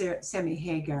a Sammy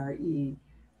Hagar y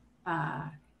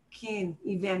Ken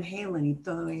y Van Halen y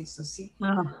todo eso, ¿sí?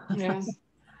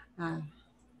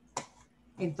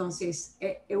 Entonces,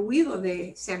 he oído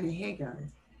de Sammy Hagar.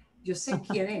 Yo sé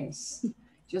quién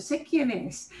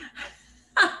es.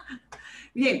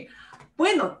 Bien.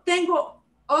 Bueno, tengo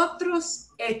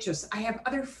otros hechos. I have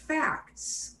other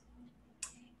facts.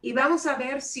 Y vamos a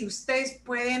ver si ustedes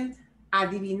pueden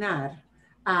adivinar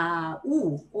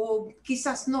O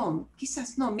quizás no,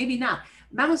 maybe not.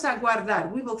 Vamos a guardar.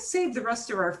 We will save the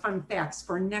rest of our fun facts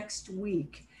for next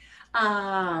week.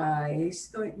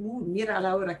 Mira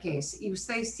la hora que es. Y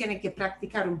ustedes tienen que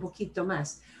practicar un poquito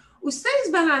más.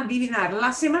 Ustedes van a adivinar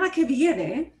la semana que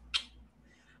viene,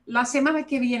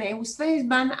 ustedes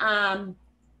van a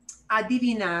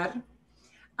adivinar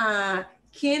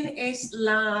quién es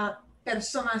la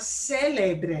persona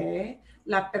célebre,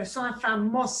 la persona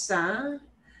famosa,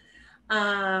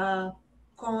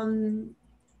 con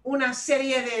una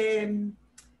serie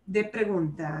de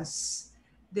preguntas,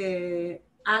 de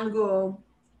algo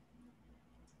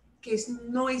que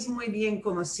no es muy bien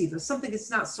conocido, something that's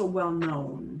not so well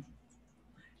known,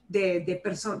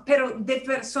 pero de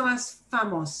personas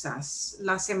famosas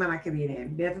la semana que viene,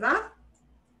 ¿verdad?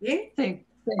 ¿Bien? Sí,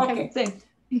 sí, Ok. sí.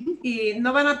 Y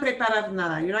no van a preparar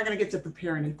nada. You're not going to get to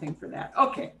prepare anything for that.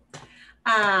 Ok.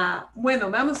 Bueno,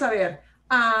 vamos a ver.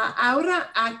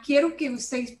 Ahora quiero que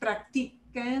ustedes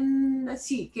practiquen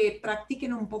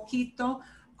un poquito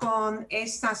con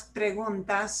estas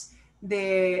preguntas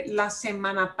de la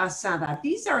semana pasada.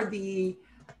 These are the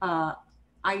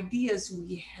ideas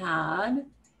we had.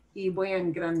 Y voy a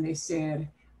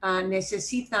engrandecer.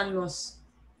 Necesitan los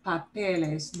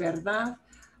papeles, ¿verdad?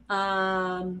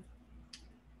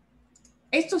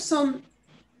 Estos son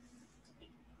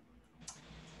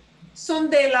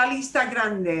de la lista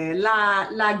grande,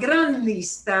 la gran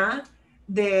lista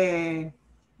de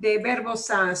verbos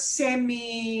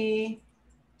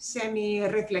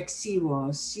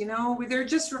semi-reflexivos. You know, they're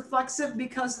just reflexive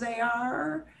because they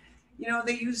are. You know,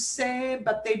 they use se,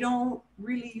 but they don't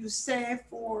really use se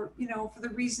for the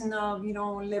reason of,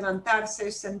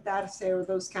 levantarse, sentarse, or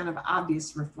those kind of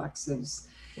obvious reflexives.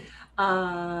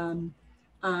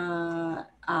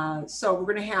 So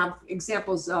we're going to have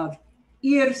examples of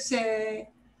irse,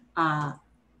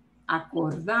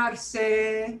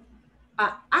 acordarse,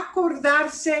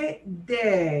 acordarse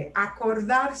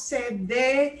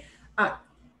de,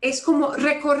 es como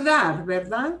recordar,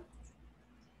 ¿verdad?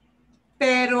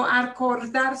 Pero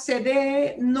acordarse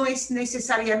de no es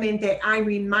necesariamente I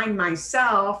remind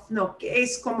myself, no, que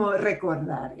es como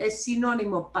recordar, es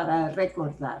sinónimo para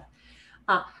recordar.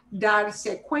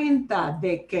 Darse cuenta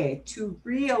de que, to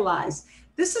realize.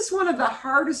 This is one of the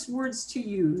hardest words to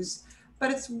use,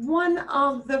 but it's one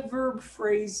of the verb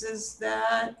phrases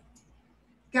that,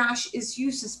 gosh, is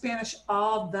used in Spanish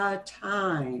all the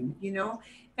time,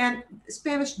 and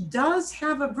Spanish does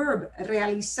have a verb,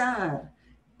 realizar,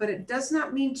 but it does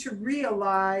not mean to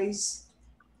realize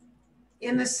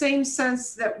in the same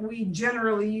sense that we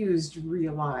generally used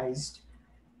realized.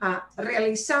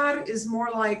 Realizar is more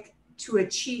like to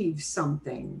achieve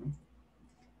something.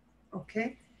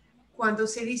 Okay? Cuando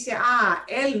se dice,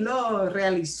 él lo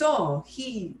realizó,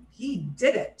 he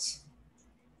did it.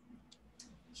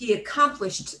 He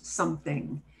accomplished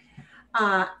something.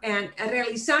 And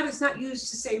realizar is not used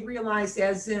to say realized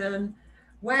as in,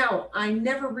 wow, I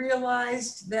never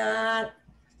realized that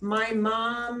my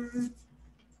mom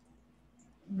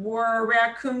wore a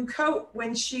raccoon coat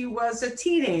when she was a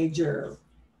teenager.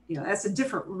 That's a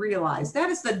different realize. That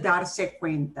is the darse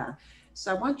cuenta.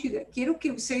 So quiero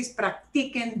que ustedes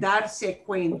practiquen darse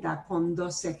cuenta con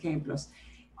dos ejemplos.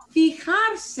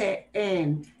 Fijarse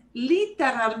en,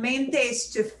 literalmente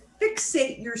es to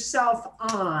fixate yourself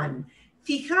on.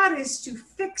 Fijar is to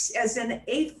fix as in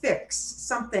affix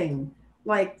something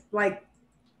like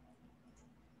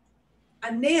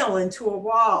a nail into a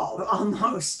wall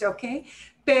almost, okay?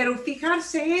 Pero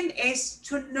fijarse en es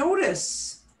to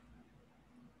notice.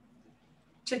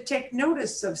 To take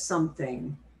notice of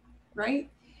something, right?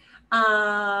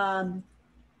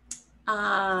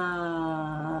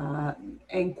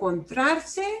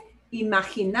 Encontrarse,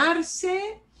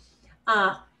 imaginarse,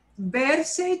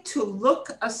 verse, to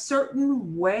look a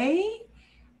certain way.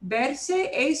 Verse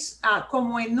es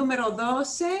como el número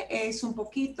 12, es un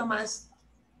poquito más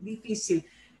difícil.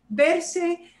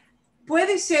 Verse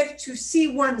puede ser to see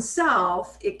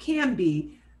oneself, it can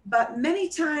be, but many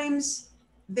times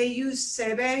they use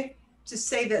se ve to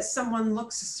say that someone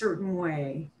looks a certain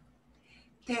way.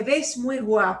 Te ves muy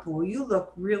guapo. You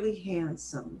look really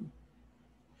handsome.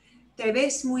 Te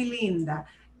ves muy linda.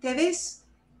 Te ves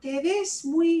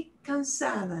muy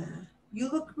cansada. You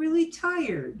look really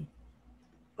tired.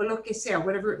 O lo que sea,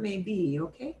 whatever it may be,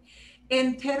 okay?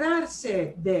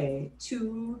 Enterarse de,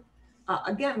 to,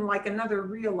 again, like another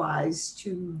realize,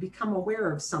 to become aware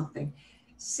of something.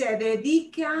 Se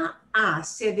dedica a,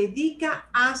 se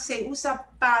usa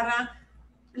para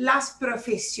las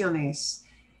profesiones.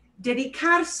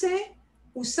 Dedicarse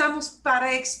usamos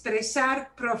para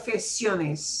expresar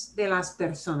profesiones de las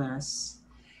personas.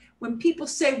 when people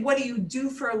say, what do you do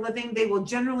for a living? They will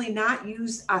generally not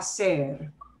use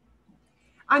hacer.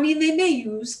 I mean, they may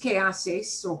use ¿qué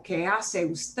haces? O ¿qué hace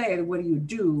usted? What do you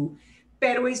do?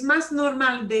 Pero es más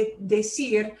normal de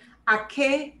decir ¿a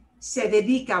qué se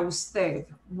dedica usted?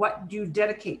 What do you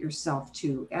dedicate yourself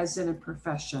to as in a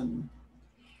profession?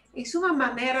 Es una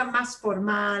manera más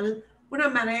formal, una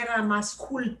manera más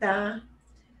culta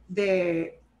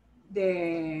de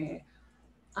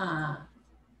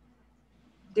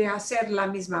hacer la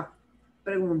misma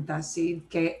pregunta, ¿sí?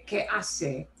 ¿Qué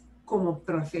hace como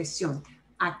profesión?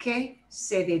 ¿A qué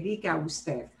se dedica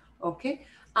usted? ¿Ok?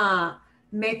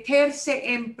 Meterse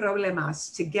en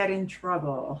problemas, to get in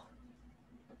trouble,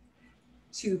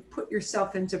 to put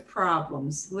yourself into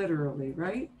problems, literally,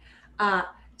 right?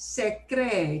 Se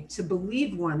cree, to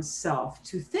believe oneself,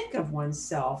 to think of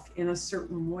oneself in a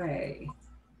certain way.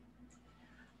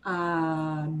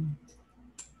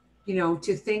 You know,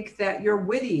 to think that you're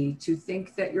witty, to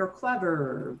think that you're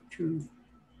clever, to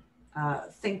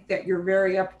think that you're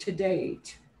very up to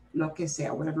date, lo que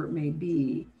sea, whatever it may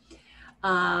be.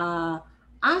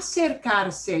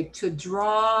 Acercarse, to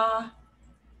draw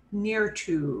near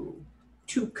to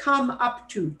come up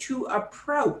to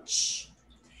approach.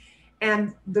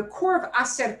 And the core of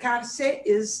acercarse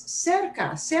is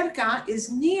cerca. Cerca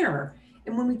is near.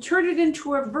 And when we turn it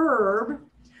into a verb,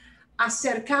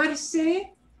 acercarse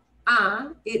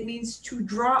it means to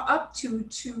draw up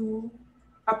to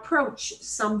approach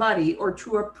somebody or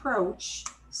to approach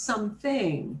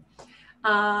something.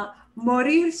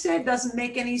 Morirse doesn't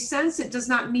make any sense. It does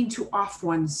not mean to off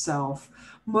oneself.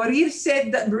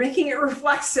 Morirse, making it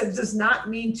reflexive, does not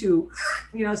mean to,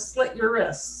 you know, slit your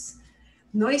wrists.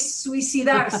 No es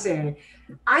suicidarse.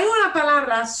 Hay una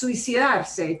palabra,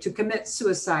 suicidarse, to commit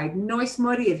suicide. No es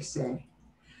morirse.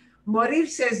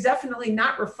 Morirse is definitely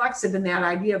not reflexive in that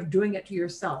idea of doing it to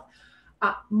yourself.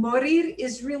 Morir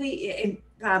is really,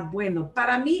 bueno,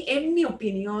 para mí, en mi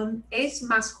opinión, es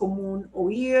más común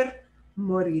oír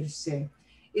morirse.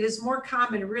 It is more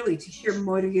common really to hear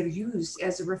morir used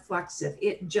as a reflexive.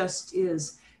 It just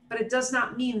is. But it does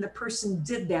not mean the person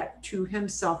did that to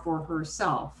himself or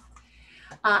herself.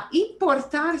 Y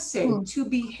portarse, to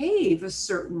behave a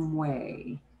certain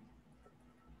way.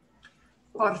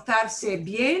 Portarse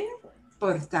bien,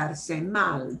 portarse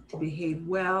mal, to behave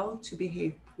well, to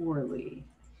behave poorly.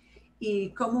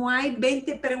 Y como hay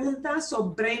 20 preguntas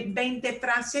o 20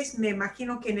 frases, me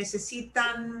imagino que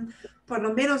necesitan por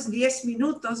lo menos 10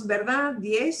 minutos, ¿verdad?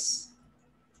 10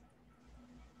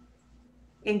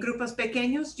 en grupos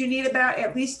pequeños. You need about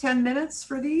at least 10 minutes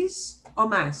for these o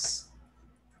más.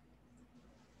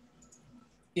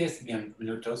 10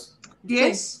 minutos.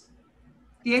 10?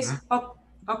 10,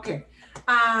 ok.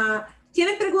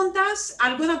 ¿Tienen preguntas?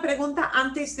 ¿Alguna pregunta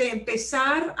antes de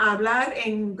empezar a hablar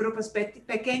en grupos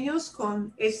pequeños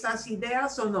con estas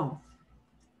ideas o no?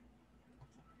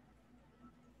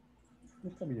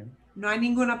 Está bien. No hay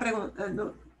ninguna pregunta.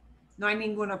 No hay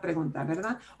ninguna pregunta,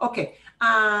 ¿verdad? Ok.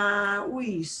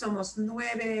 Somos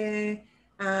 9.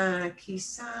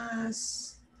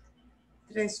 Quizás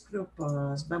 3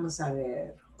 grupos. Vamos a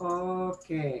ver. Ok.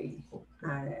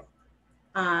 A ver.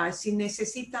 Si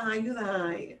necesitan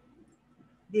ayuda,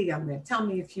 díganme. Tell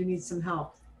me if you need some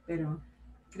help. Pero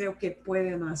creo que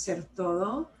pueden hacer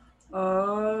todo.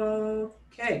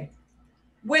 Ok.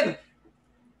 Bueno.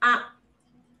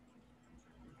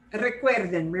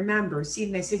 Recuerden, remember, si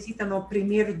necesitan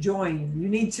oprimir join, you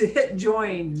need to hit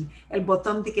join, el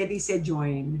botón que dice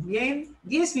join. Bien,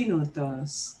 10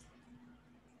 minutos.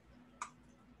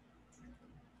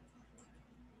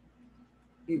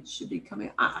 It should be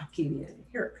coming. Aquí viene.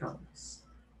 Here it comes.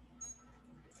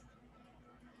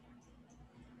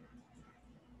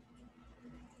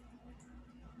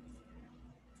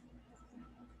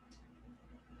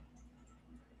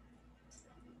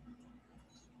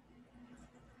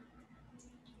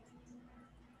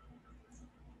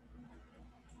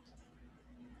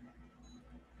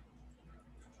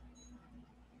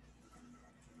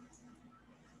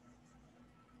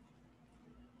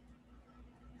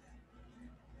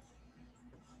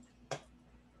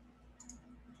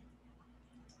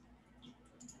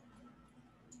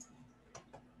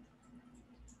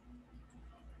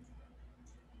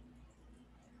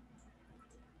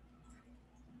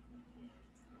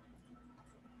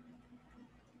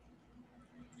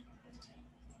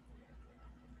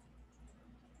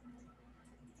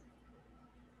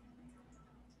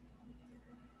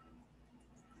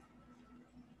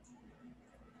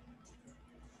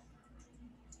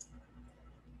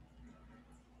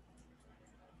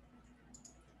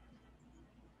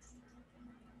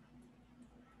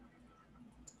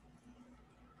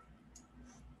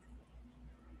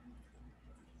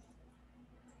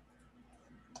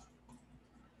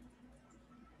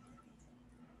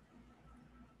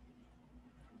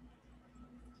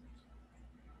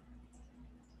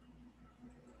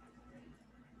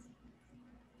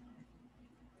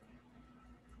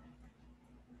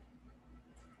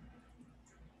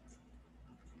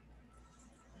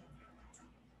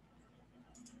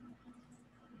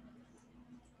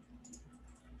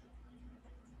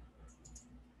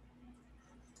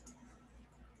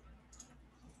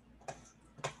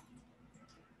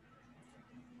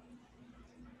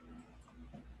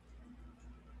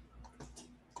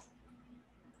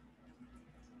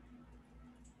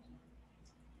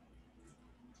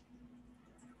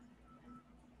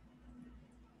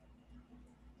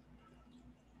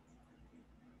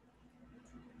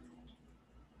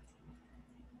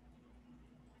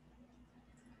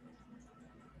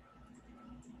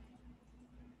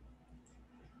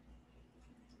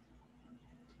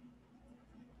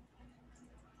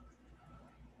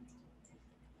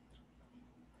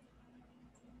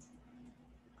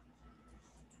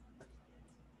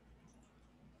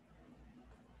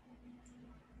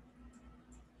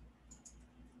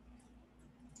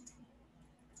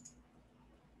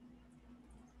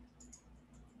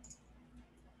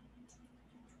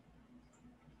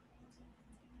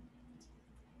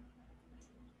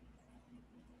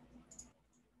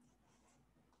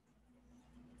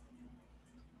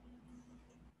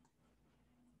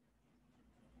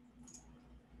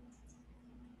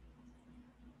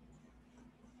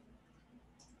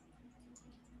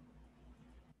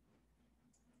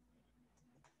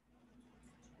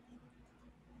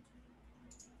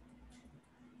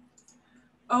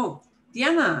 Oh,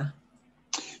 Diana.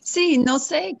 Sí, no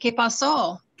sé qué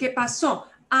pasó. ¿Qué pasó?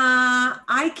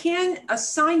 I can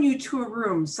assign you to a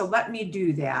room, so let me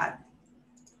do that.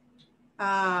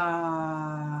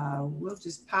 We'll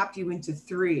just pop you into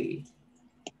 3.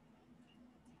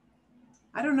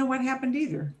 I don't know what happened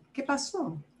either. ¿Qué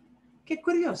pasó? Qué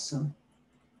curioso.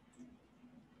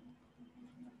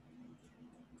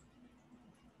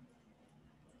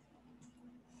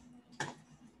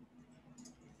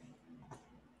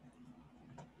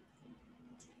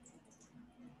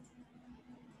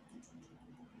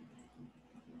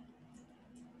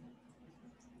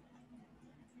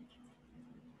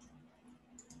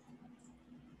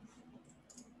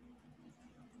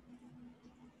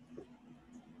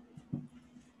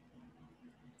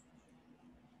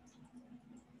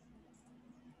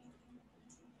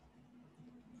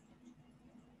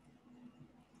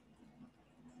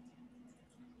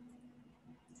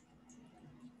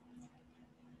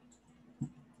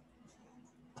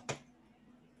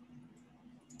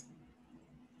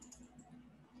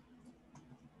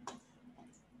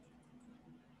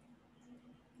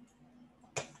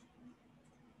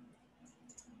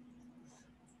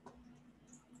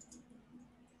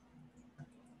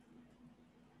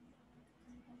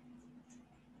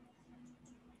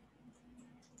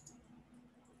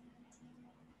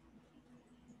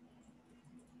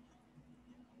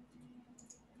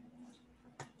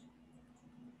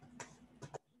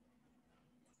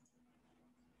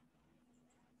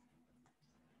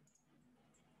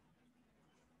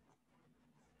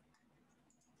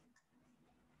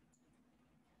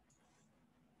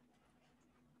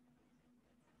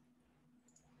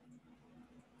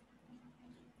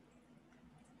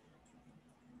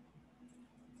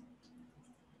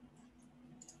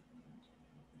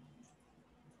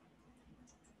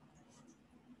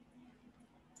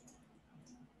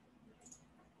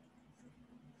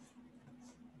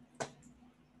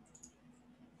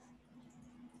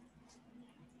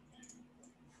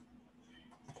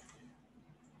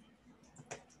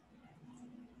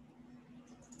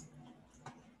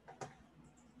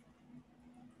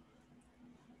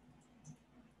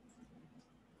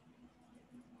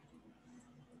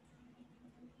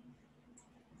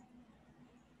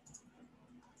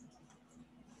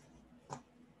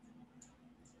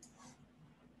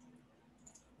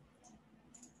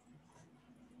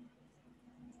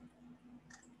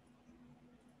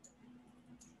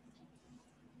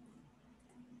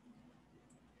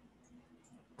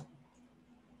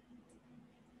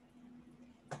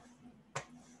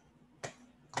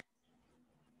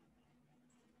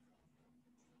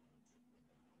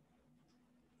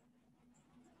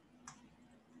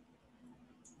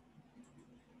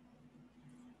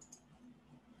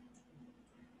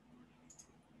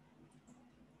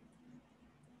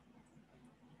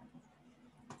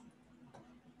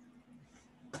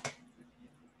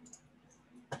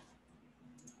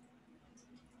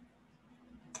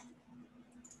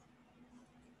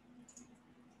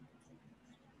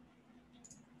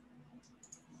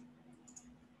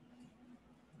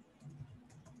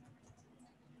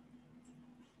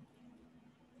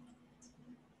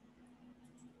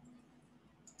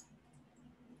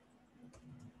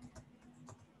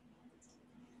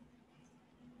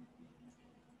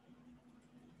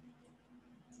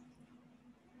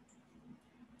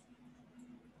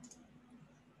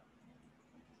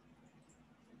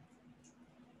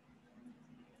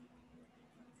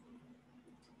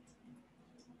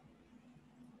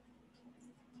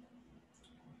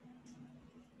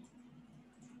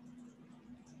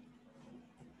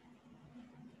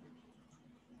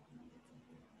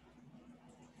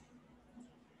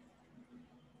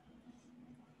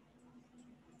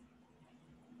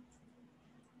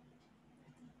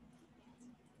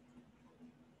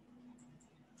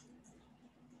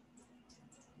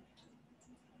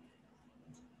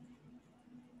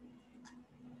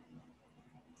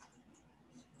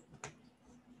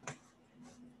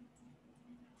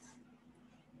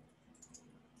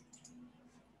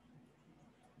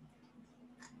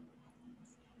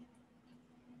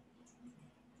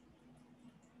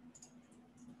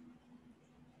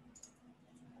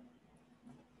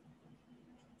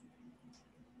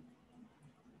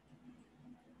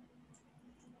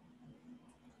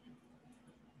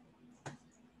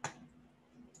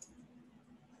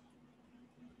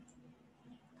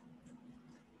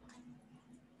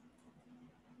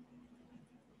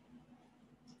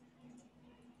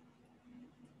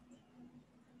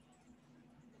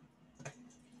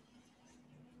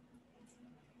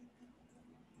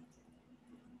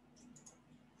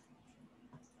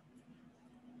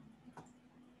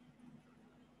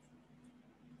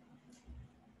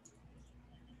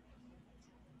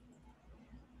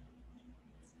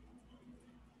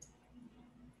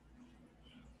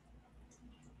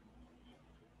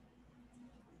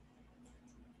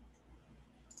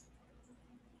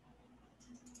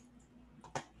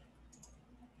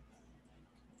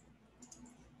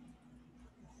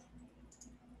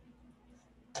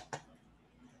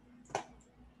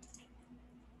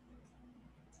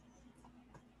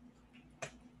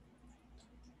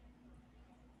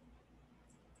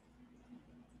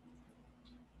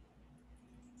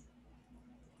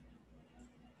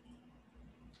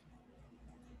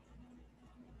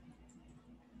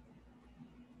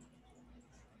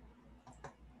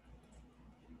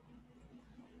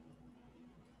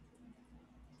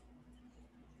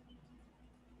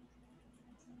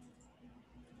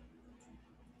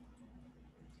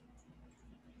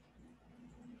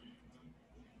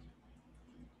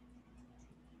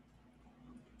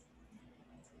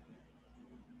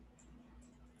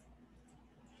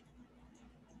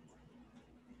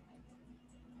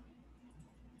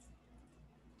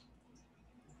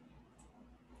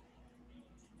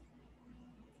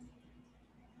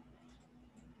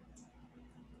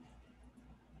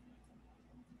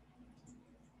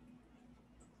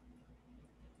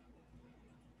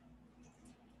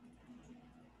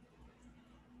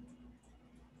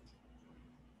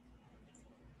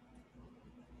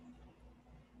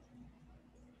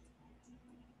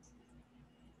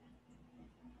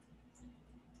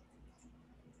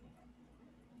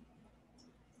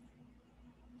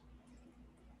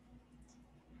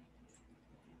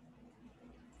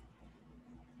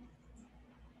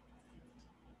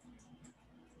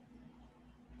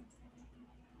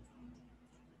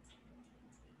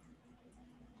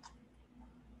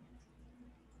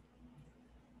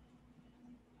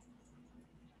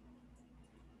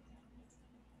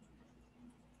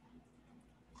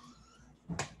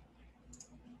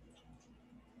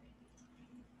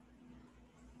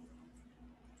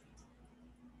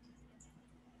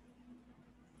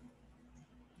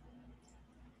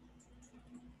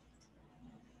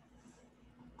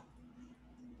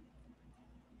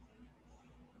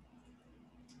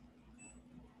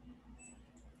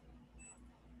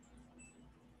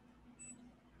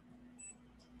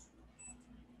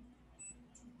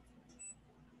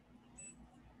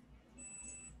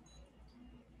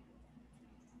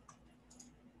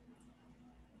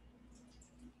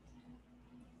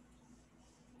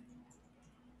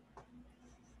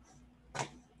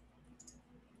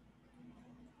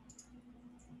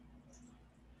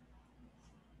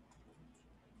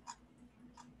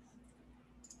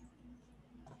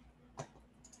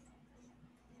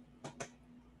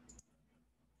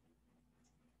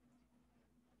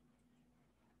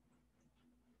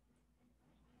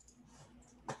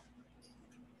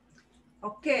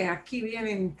 Ok, aquí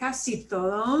vienen casi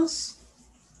todos.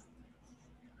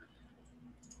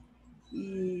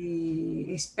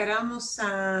 Y esperamos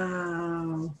a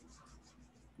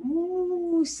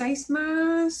 6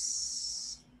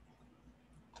 más.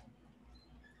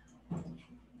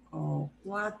 O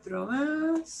 4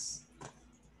 más.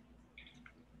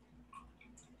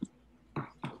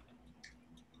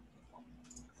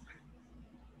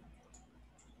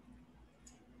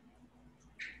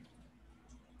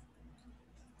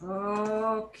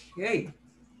 Ok.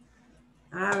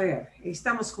 A ver,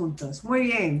 estamos juntos. Muy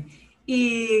bien.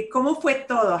 ¿Y cómo fue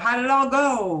todo? How did it all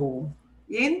go?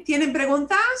 ¿Bien? ¿Tienen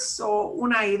preguntas o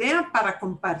una idea para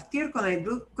compartir con el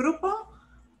grupo?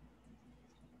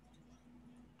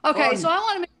 Okay, so I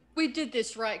want to make sure we did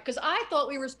this right because I thought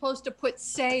we were supposed to put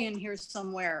say in here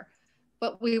somewhere,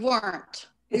 but we weren't.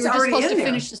 It's we were just already supposed in to there.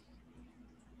 finish this.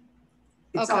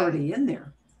 It's Okay. already in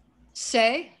there.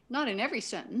 Say, not in every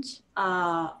sentence.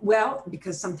 Well,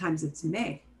 because sometimes it's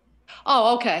me.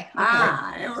 Oh, okay.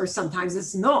 Or sometimes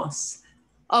it's nos.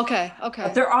 Okay.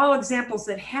 But they're all examples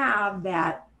that have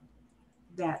that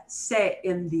say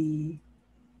in the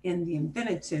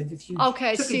infinitive. If you took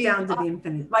it down to the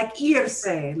infinitive, like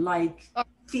irse, like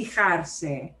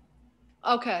fijarse.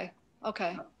 Okay.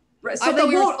 So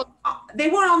they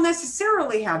won't all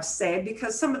necessarily have say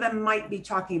because some of them might be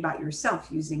talking about yourself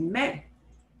using me.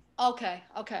 Okay.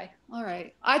 All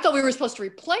right. I thought we were supposed to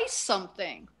replace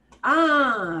something.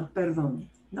 Perdón.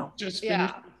 No. Just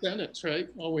finish the sentence, right?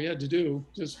 All we had to do,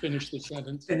 just finish the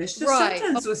sentence. Finish the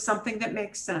sentence with something that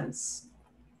makes sense.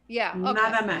 Yeah. Okay.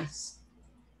 Nada más.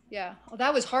 Yeah. Well,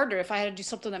 that was harder if I had to do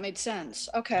something that made sense.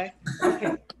 Okay.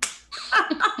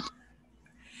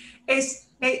 Es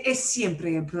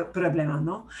siempre el problema,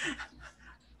 ¿no?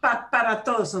 Para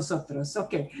todos nosotros.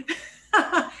 Ok.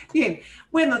 Bien.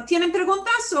 Bueno, ¿tienen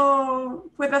preguntas o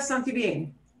fue bastante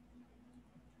bien?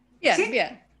 Bien, ¿Sí?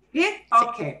 bien. Bien,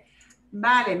 ok.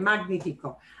 Vale,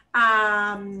 magnífico.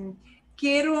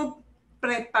 Quiero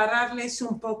prepararles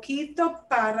un poquito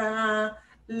para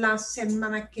la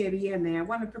semana que viene. I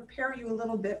want to prepare you a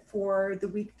little bit for the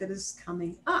week that is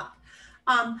coming up.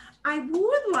 I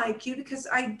would like you, because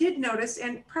I did notice,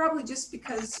 and probably just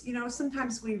because, you know,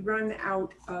 sometimes we run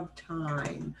out of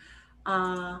time.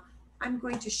 I'm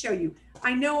going to show you.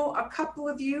 I know a couple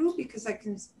of you, because I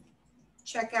can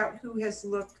check out who has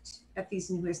looked at these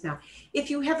and who has not. If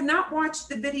you have not watched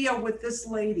the video with this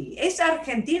lady, es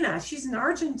Argentina, she's an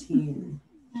Argentine.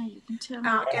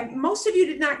 And most of you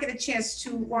did not get a chance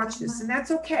to watch this, and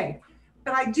that's okay.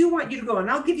 But I do want you to go,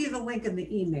 and I'll give you the link in the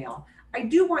email. I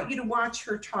do want you to watch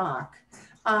her talk.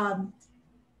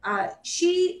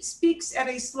 She speaks at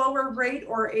a slower rate,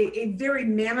 or a very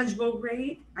manageable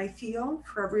rate, I feel,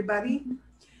 for everybody.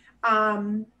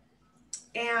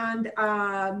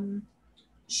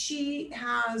 She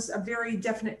has a very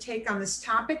definite take on this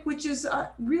topic, which is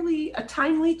really a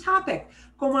timely topic.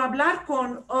 Como hablar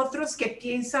con otros que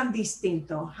piensan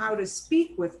distinto. How to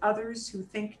speak with others who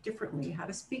think differently. How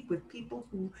to speak with people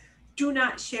who do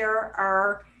not share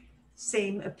our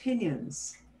same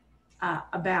opinions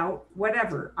about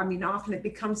whatever. I mean, often it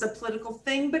becomes a political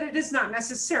thing, but it is not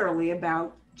necessarily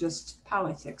about just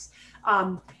politics.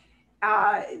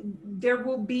 There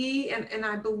will be, and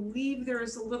I believe there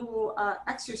is a little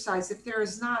exercise. If there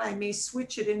is not, I may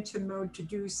switch it into mode to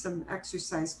do some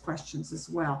exercise questions as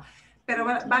well. Pero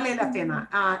vale la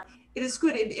pena. It is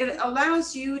good. It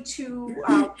allows you to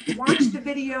watch the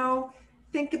video,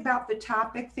 think about the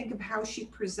topic, think of how she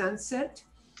presents it.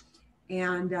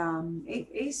 And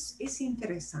es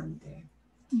interesante.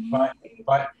 But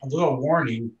a little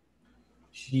warning,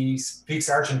 she speaks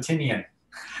Argentinian.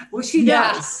 Well, she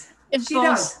does. She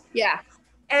does. Yeah.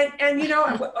 And you know,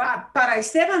 para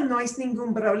Esteban no es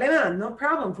ningún problema, no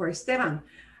problem for Esteban.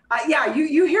 Yeah,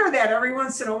 you hear that every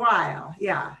once in a while.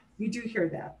 Yeah, you do hear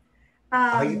that.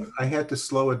 I had to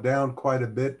slow it down quite a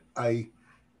bit. I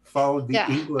followed the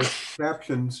English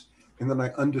captions, and then I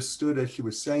understood as she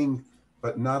was saying,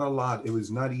 but not a lot. It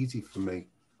was not easy for me.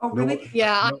 Oh, really?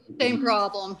 Yeah, same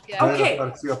problem. Yeah. Okay.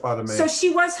 So she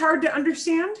was hard to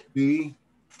understand?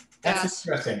 That's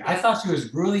interesting. I thought she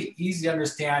was really easy to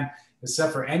understand,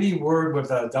 except for any word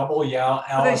with a double L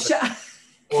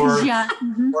or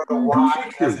the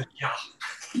Y as a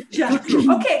yeah.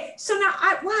 Okay, so now,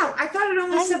 I thought it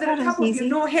only said that a couple of you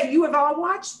know, you have all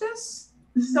watched this?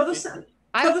 Todos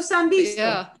han visto?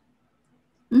 Yeah.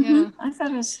 I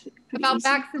thought it was about easy.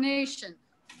 vaccination.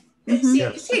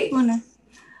 Sí.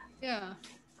 Yeah.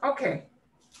 Okay.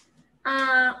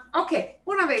 Okay,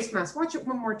 una vez más. Watch it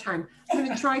one more time. I'm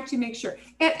going to try to make sure.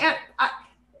 And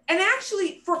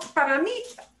actually, para mí,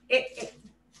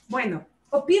 bueno,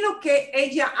 opino que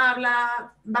ella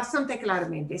habla bastante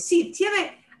claramente. Sí,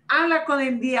 habla con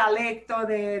el dialecto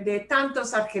de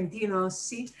tantos argentinos,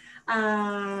 ¿sí?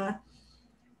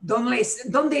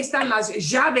 ¿Dónde están las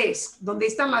llaves? ¿Dónde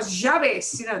están las llaves?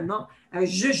 ¿Sí, no?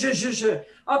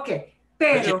 Ok,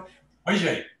 pero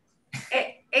Oye.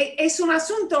 Es un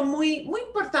asunto muy, muy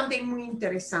importante y muy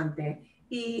interesante.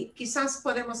 Y quizás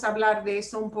podemos hablar de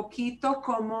eso un poquito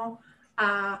como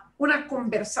una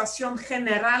conversación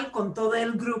general con todo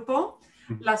el grupo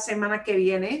la semana que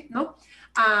viene, ¿no?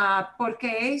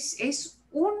 Porque es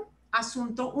un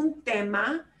asunto, un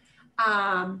tema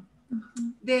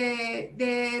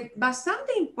de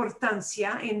bastante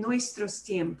importancia en nuestros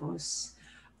tiempos,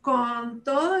 con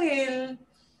todo el...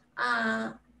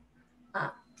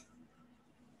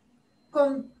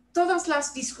 con todas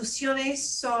las discusiones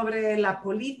sobre la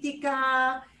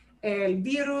política, el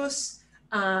virus,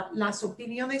 las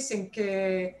opiniones en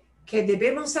que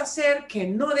debemos hacer, que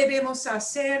no debemos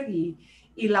hacer y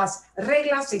las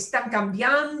reglas están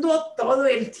cambiando todo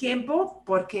el tiempo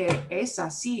porque es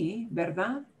así,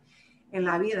 ¿verdad? En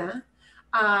la vida.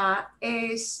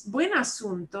 Es buen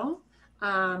asunto,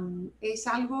 es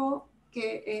algo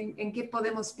en que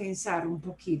podemos pensar un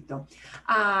poquito.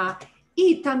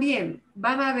 Y también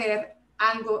van a ver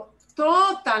algo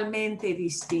totalmente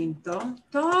distinto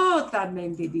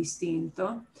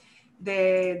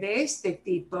de este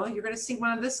tipo. You're going to see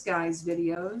one of this guy's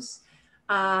videos.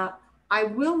 I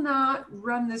will not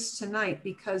run this tonight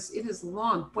because it is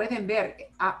long. Pueden ver,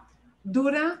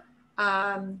 dura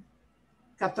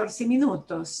 14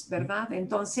 minutos, ¿verdad?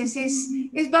 Entonces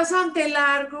es bastante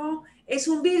largo, es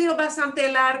un video bastante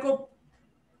largo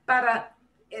para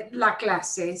la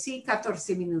clase, ¿sí?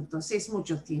 14 minutos, es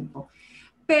mucho tiempo.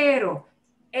 Pero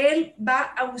él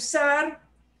va a usar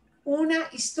una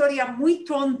historia muy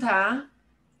tonta,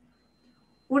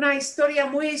 una historia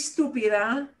muy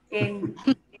estúpida en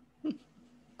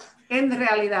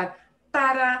realidad,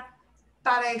 para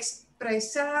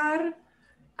expresar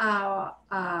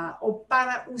o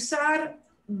para usar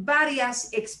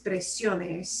varias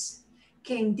expresiones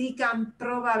que indican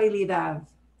probabilidad.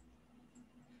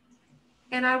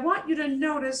 And I want you to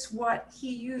notice what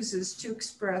he uses to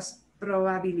express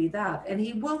probabilidad. And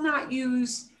he will not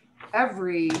use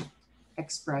every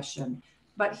expression,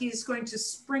 but he's going to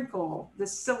sprinkle the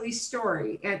silly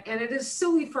story. And it is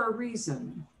silly for a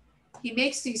reason. He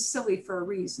makes these silly for a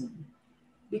reason,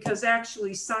 because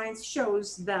actually science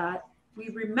shows that we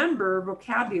remember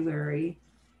vocabulary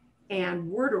and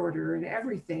word order and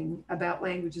everything about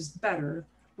languages better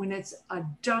when it's a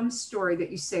dumb story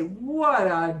that you say, what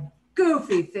a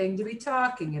goofy thing to be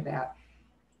talking about.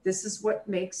 This is what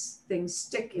makes things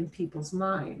stick in people's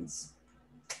minds.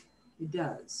 It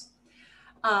does.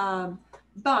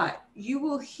 But you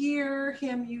will hear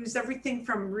him use everything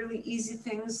from really easy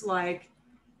things like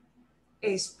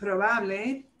es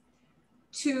probable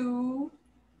to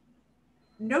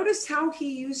notice how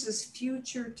he uses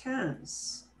future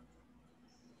tense.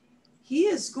 He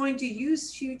is going to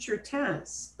use future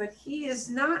tense, but he is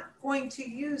not going to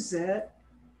use it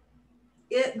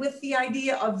with the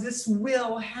idea of this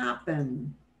will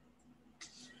happen.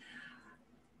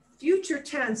 Future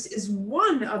tense is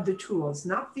one of the tools,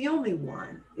 not the only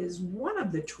one, is one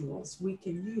of the tools we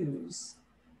can use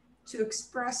to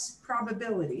express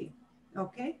probability,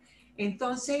 ¿ok?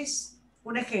 Entonces,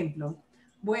 un ejemplo.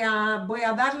 Voy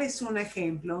a darles un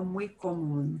ejemplo muy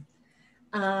común.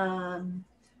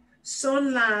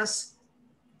 Son las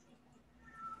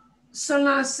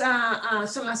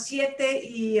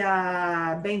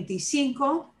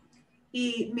 7:25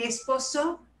 y mi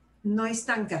esposo no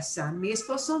está en casa. Mi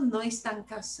esposo no está en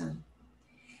casa.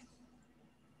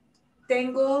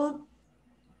 Tengo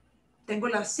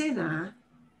la cena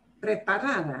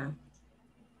preparada,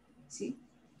 ¿sí?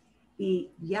 Y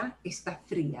ya está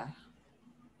fría.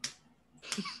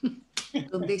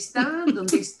 ¿Dónde está?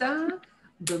 ¿Dónde está?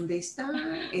 ¿Dónde está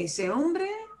ese hombre?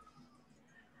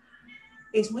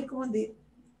 Es muy común de,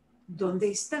 ¿dónde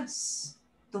estás?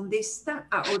 ¿Dónde está?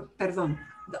 Perdón.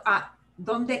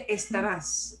 ¿Dónde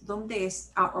estarás? ¿Dónde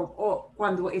es?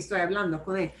 Cuando estoy hablando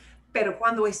con él. Pero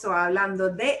cuando estoy hablando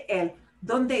de él,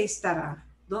 ¿dónde estará?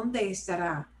 ¿Dónde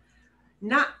estará?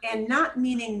 And not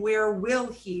meaning where will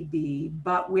he be,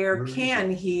 but where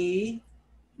can he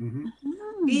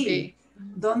be?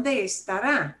 ¿Dónde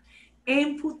estará?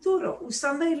 En futuro,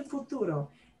 usando el futuro.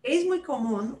 Es muy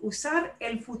común usar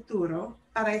el futuro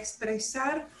para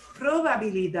expresar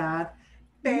probabilidad,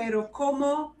 pero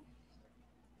como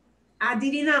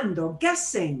adivinando,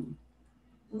 guessing.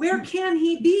 Where can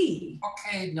he be?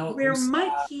 Okay, no. Where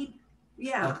might he,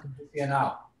 yeah.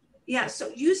 Now, Yeah,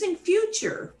 so using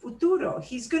future, futuro,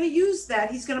 he's going to use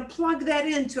that. He's going to plug that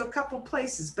into a couple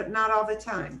places, but not all the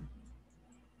time.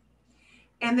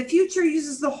 And the future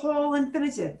uses the whole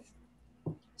infinitive.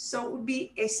 So it would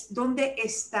be donde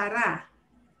estará.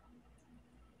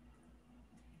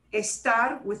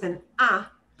 Estar with an a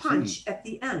punch at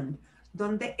the end.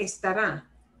 Donde estará.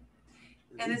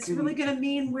 And it's really going to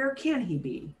mean where can he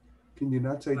be? Can you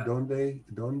not say donde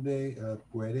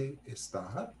puede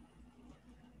estar?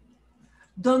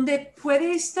 Donde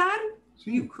puede estar? Sí.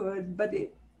 You could, but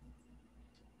it,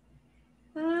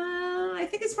 I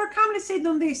think it's more common to say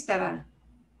donde estará.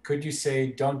 Could you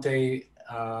say donde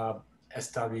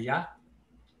estaría?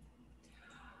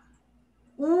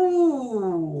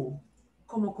 Como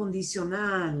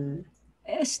condicional.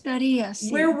 Estaría,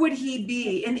 sí. Where would he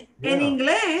be? En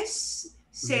inglés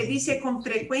se dice con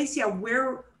frecuencia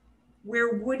where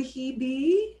would he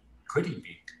be? Could he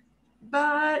be?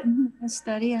 But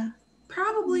Estaría.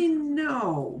 probably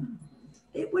no.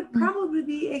 It would probably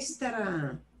be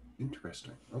estará.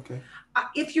 Interesting. Okay.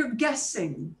 If you're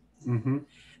guessing. Mm-hmm.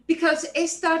 Because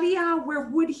estaría, where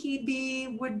would he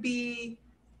be, would be,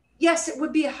 yes, it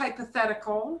would be a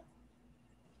hypothetical.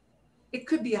 It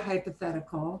could be a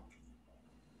hypothetical.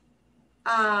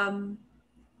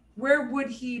 Where would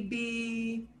he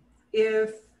be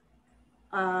if,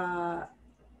 where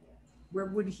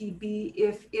would he be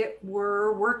if it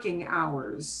were working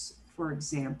hours, for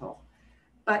example?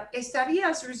 But estaría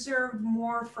is reserved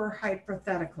more for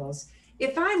hypotheticals.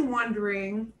 If I'm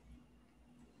wondering,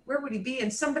 where would he be?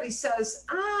 And somebody says,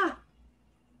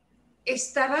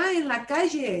 estará en la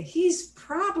calle. He's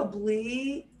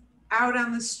probably out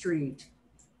on the street.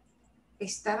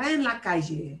 Estará en la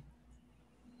calle.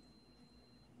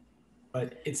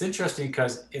 But it's interesting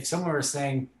because if someone were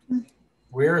saying,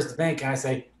 where is the bank? And I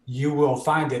say, you will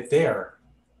find it there.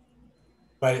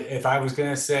 But if I was going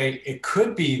to say it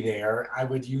could be there, I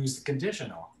would use the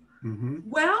conditional. Mm-hmm.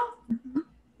 Well,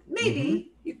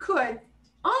 maybe you could.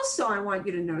 Also, I want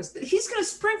you to notice that he's going to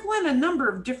sprinkle in a number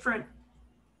of different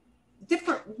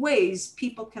ways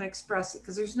people can express it,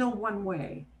 because there's no one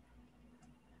way.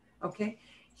 Okay.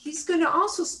 He's going to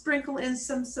also sprinkle in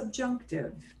some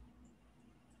subjunctive.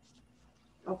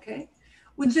 Okay.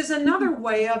 Which is another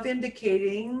way of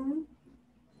indicating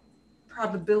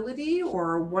probability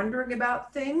or wondering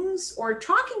about things or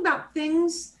talking about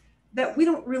things that we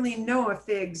don't really know if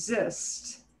they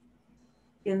exist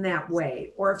in that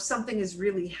way, or if something is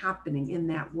really happening in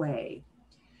that way.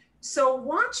 So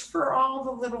watch for all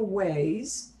the little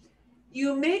ways.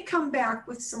 You may come back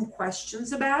with some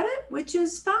questions about it, which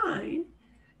is fine,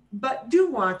 but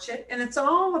do watch it. And it's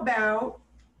all about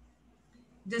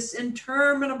this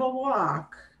interminable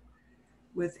walk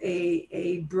with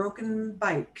a broken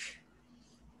bike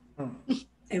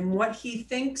and what he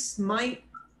thinks might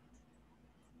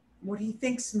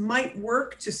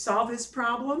work to solve his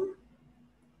problem.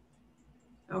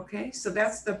 Okay, so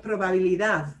that's the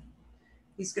probabilidad.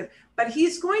 He's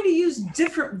going to use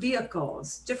different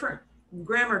vehicles, different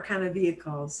grammar kind of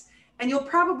vehicles. And you'll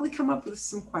probably come up with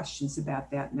some questions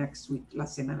about that next week, la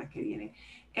semana que viene.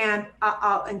 And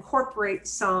I'll incorporate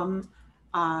some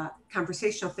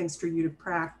conversational things for you to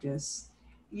practice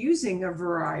using a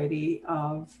variety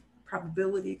of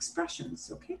probability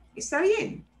expressions, okay? ¿Está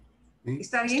bien?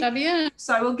 ¿Está bien? Está bien.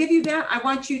 So I will give you that. I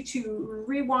want you to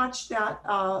rewatch that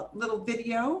little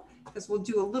video, because we'll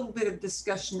do a little bit of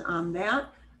discussion on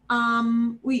that.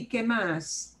 Uy, ¿qué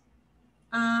más?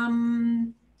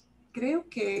 Creo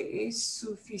que es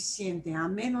suficiente, a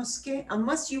menos que,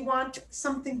 unless you want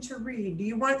something to read. Do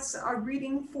you want a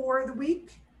reading for the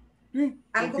week? Sí.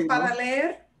 ¿Algo Okay, para well,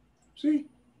 leer? Sí.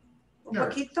 ¿Un Sure.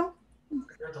 poquito?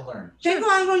 Here to learn. Tengo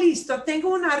algo listo,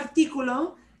 tengo un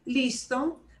artículo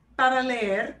listo para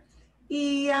leer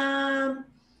y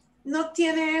no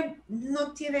tiene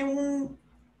un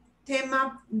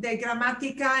tema de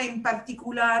gramática en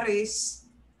particular, es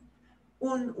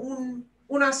un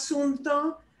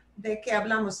asunto de que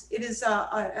hablamos. It is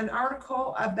an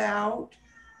article about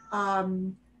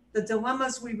the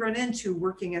dilemmas we run into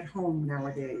working at home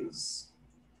nowadays.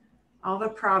 All the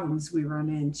problems we run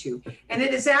into. And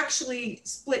it is actually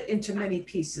split into many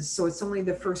pieces. So it's only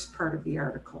the first part of the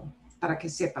article. Para que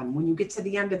sepan, when you get to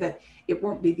the end of it, it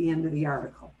won't be the end of the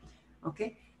article.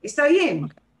 Okay? ¿Está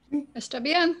bien? Está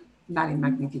bien. Vale,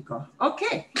 magnífico.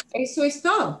 Okay, eso es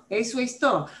todo. Eso es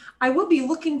todo. I will be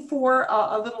looking for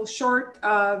a little short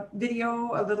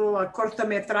video, a little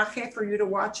cortometraje for you to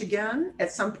watch again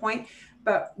at some point.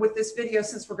 But with this video,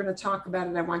 since we're going to talk about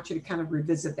it, I want you to kind of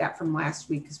revisit that from last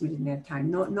week because we didn't have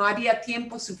time. No había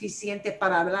tiempo suficiente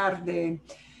para hablar de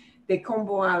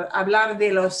cómo hablar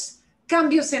de los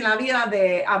cambios en la vida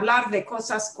de hablar de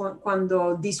cosas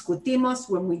cuando discutimos,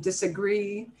 when we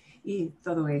disagree y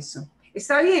todo eso.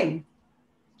 ¿Está bien?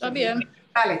 Está bien.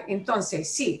 Vale,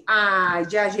 entonces sí,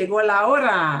 ya llegó la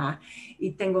hora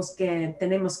y tenemos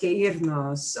que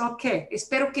irnos. Ok,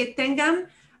 espero que tengan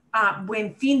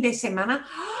buen fin de semana.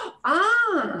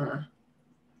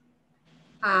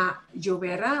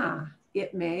 Lloverá.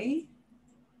 It may.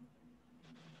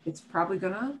 It's probably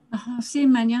gonna. Ajá, sí,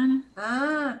 mañana.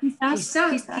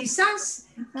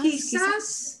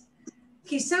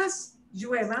 Quizás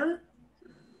llueva.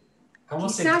 ¿Cómo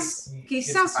se Quizás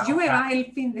dice, "It's about llueva time"?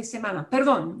 el fin de semana.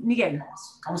 Perdón, Miguel.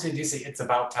 ¿Cómo se dice it's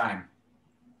about time?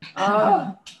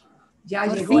 Ya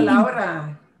Por llegó fin. la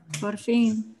hora. Por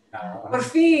fin. Por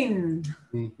fin.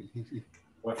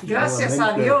 Gracias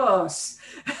a Nuevamente. Dios.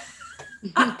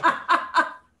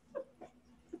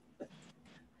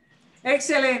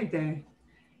 Excelente.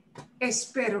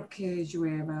 Espero que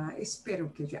llueva.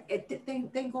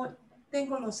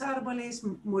 Tengo los árboles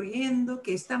muriendo,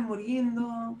 que están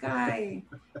muriendo. Ay,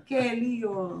 qué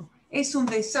lío. Es un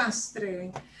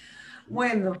desastre.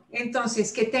 Bueno,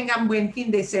 entonces que tengan buen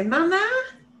fin de semana.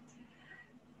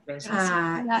 Gracias.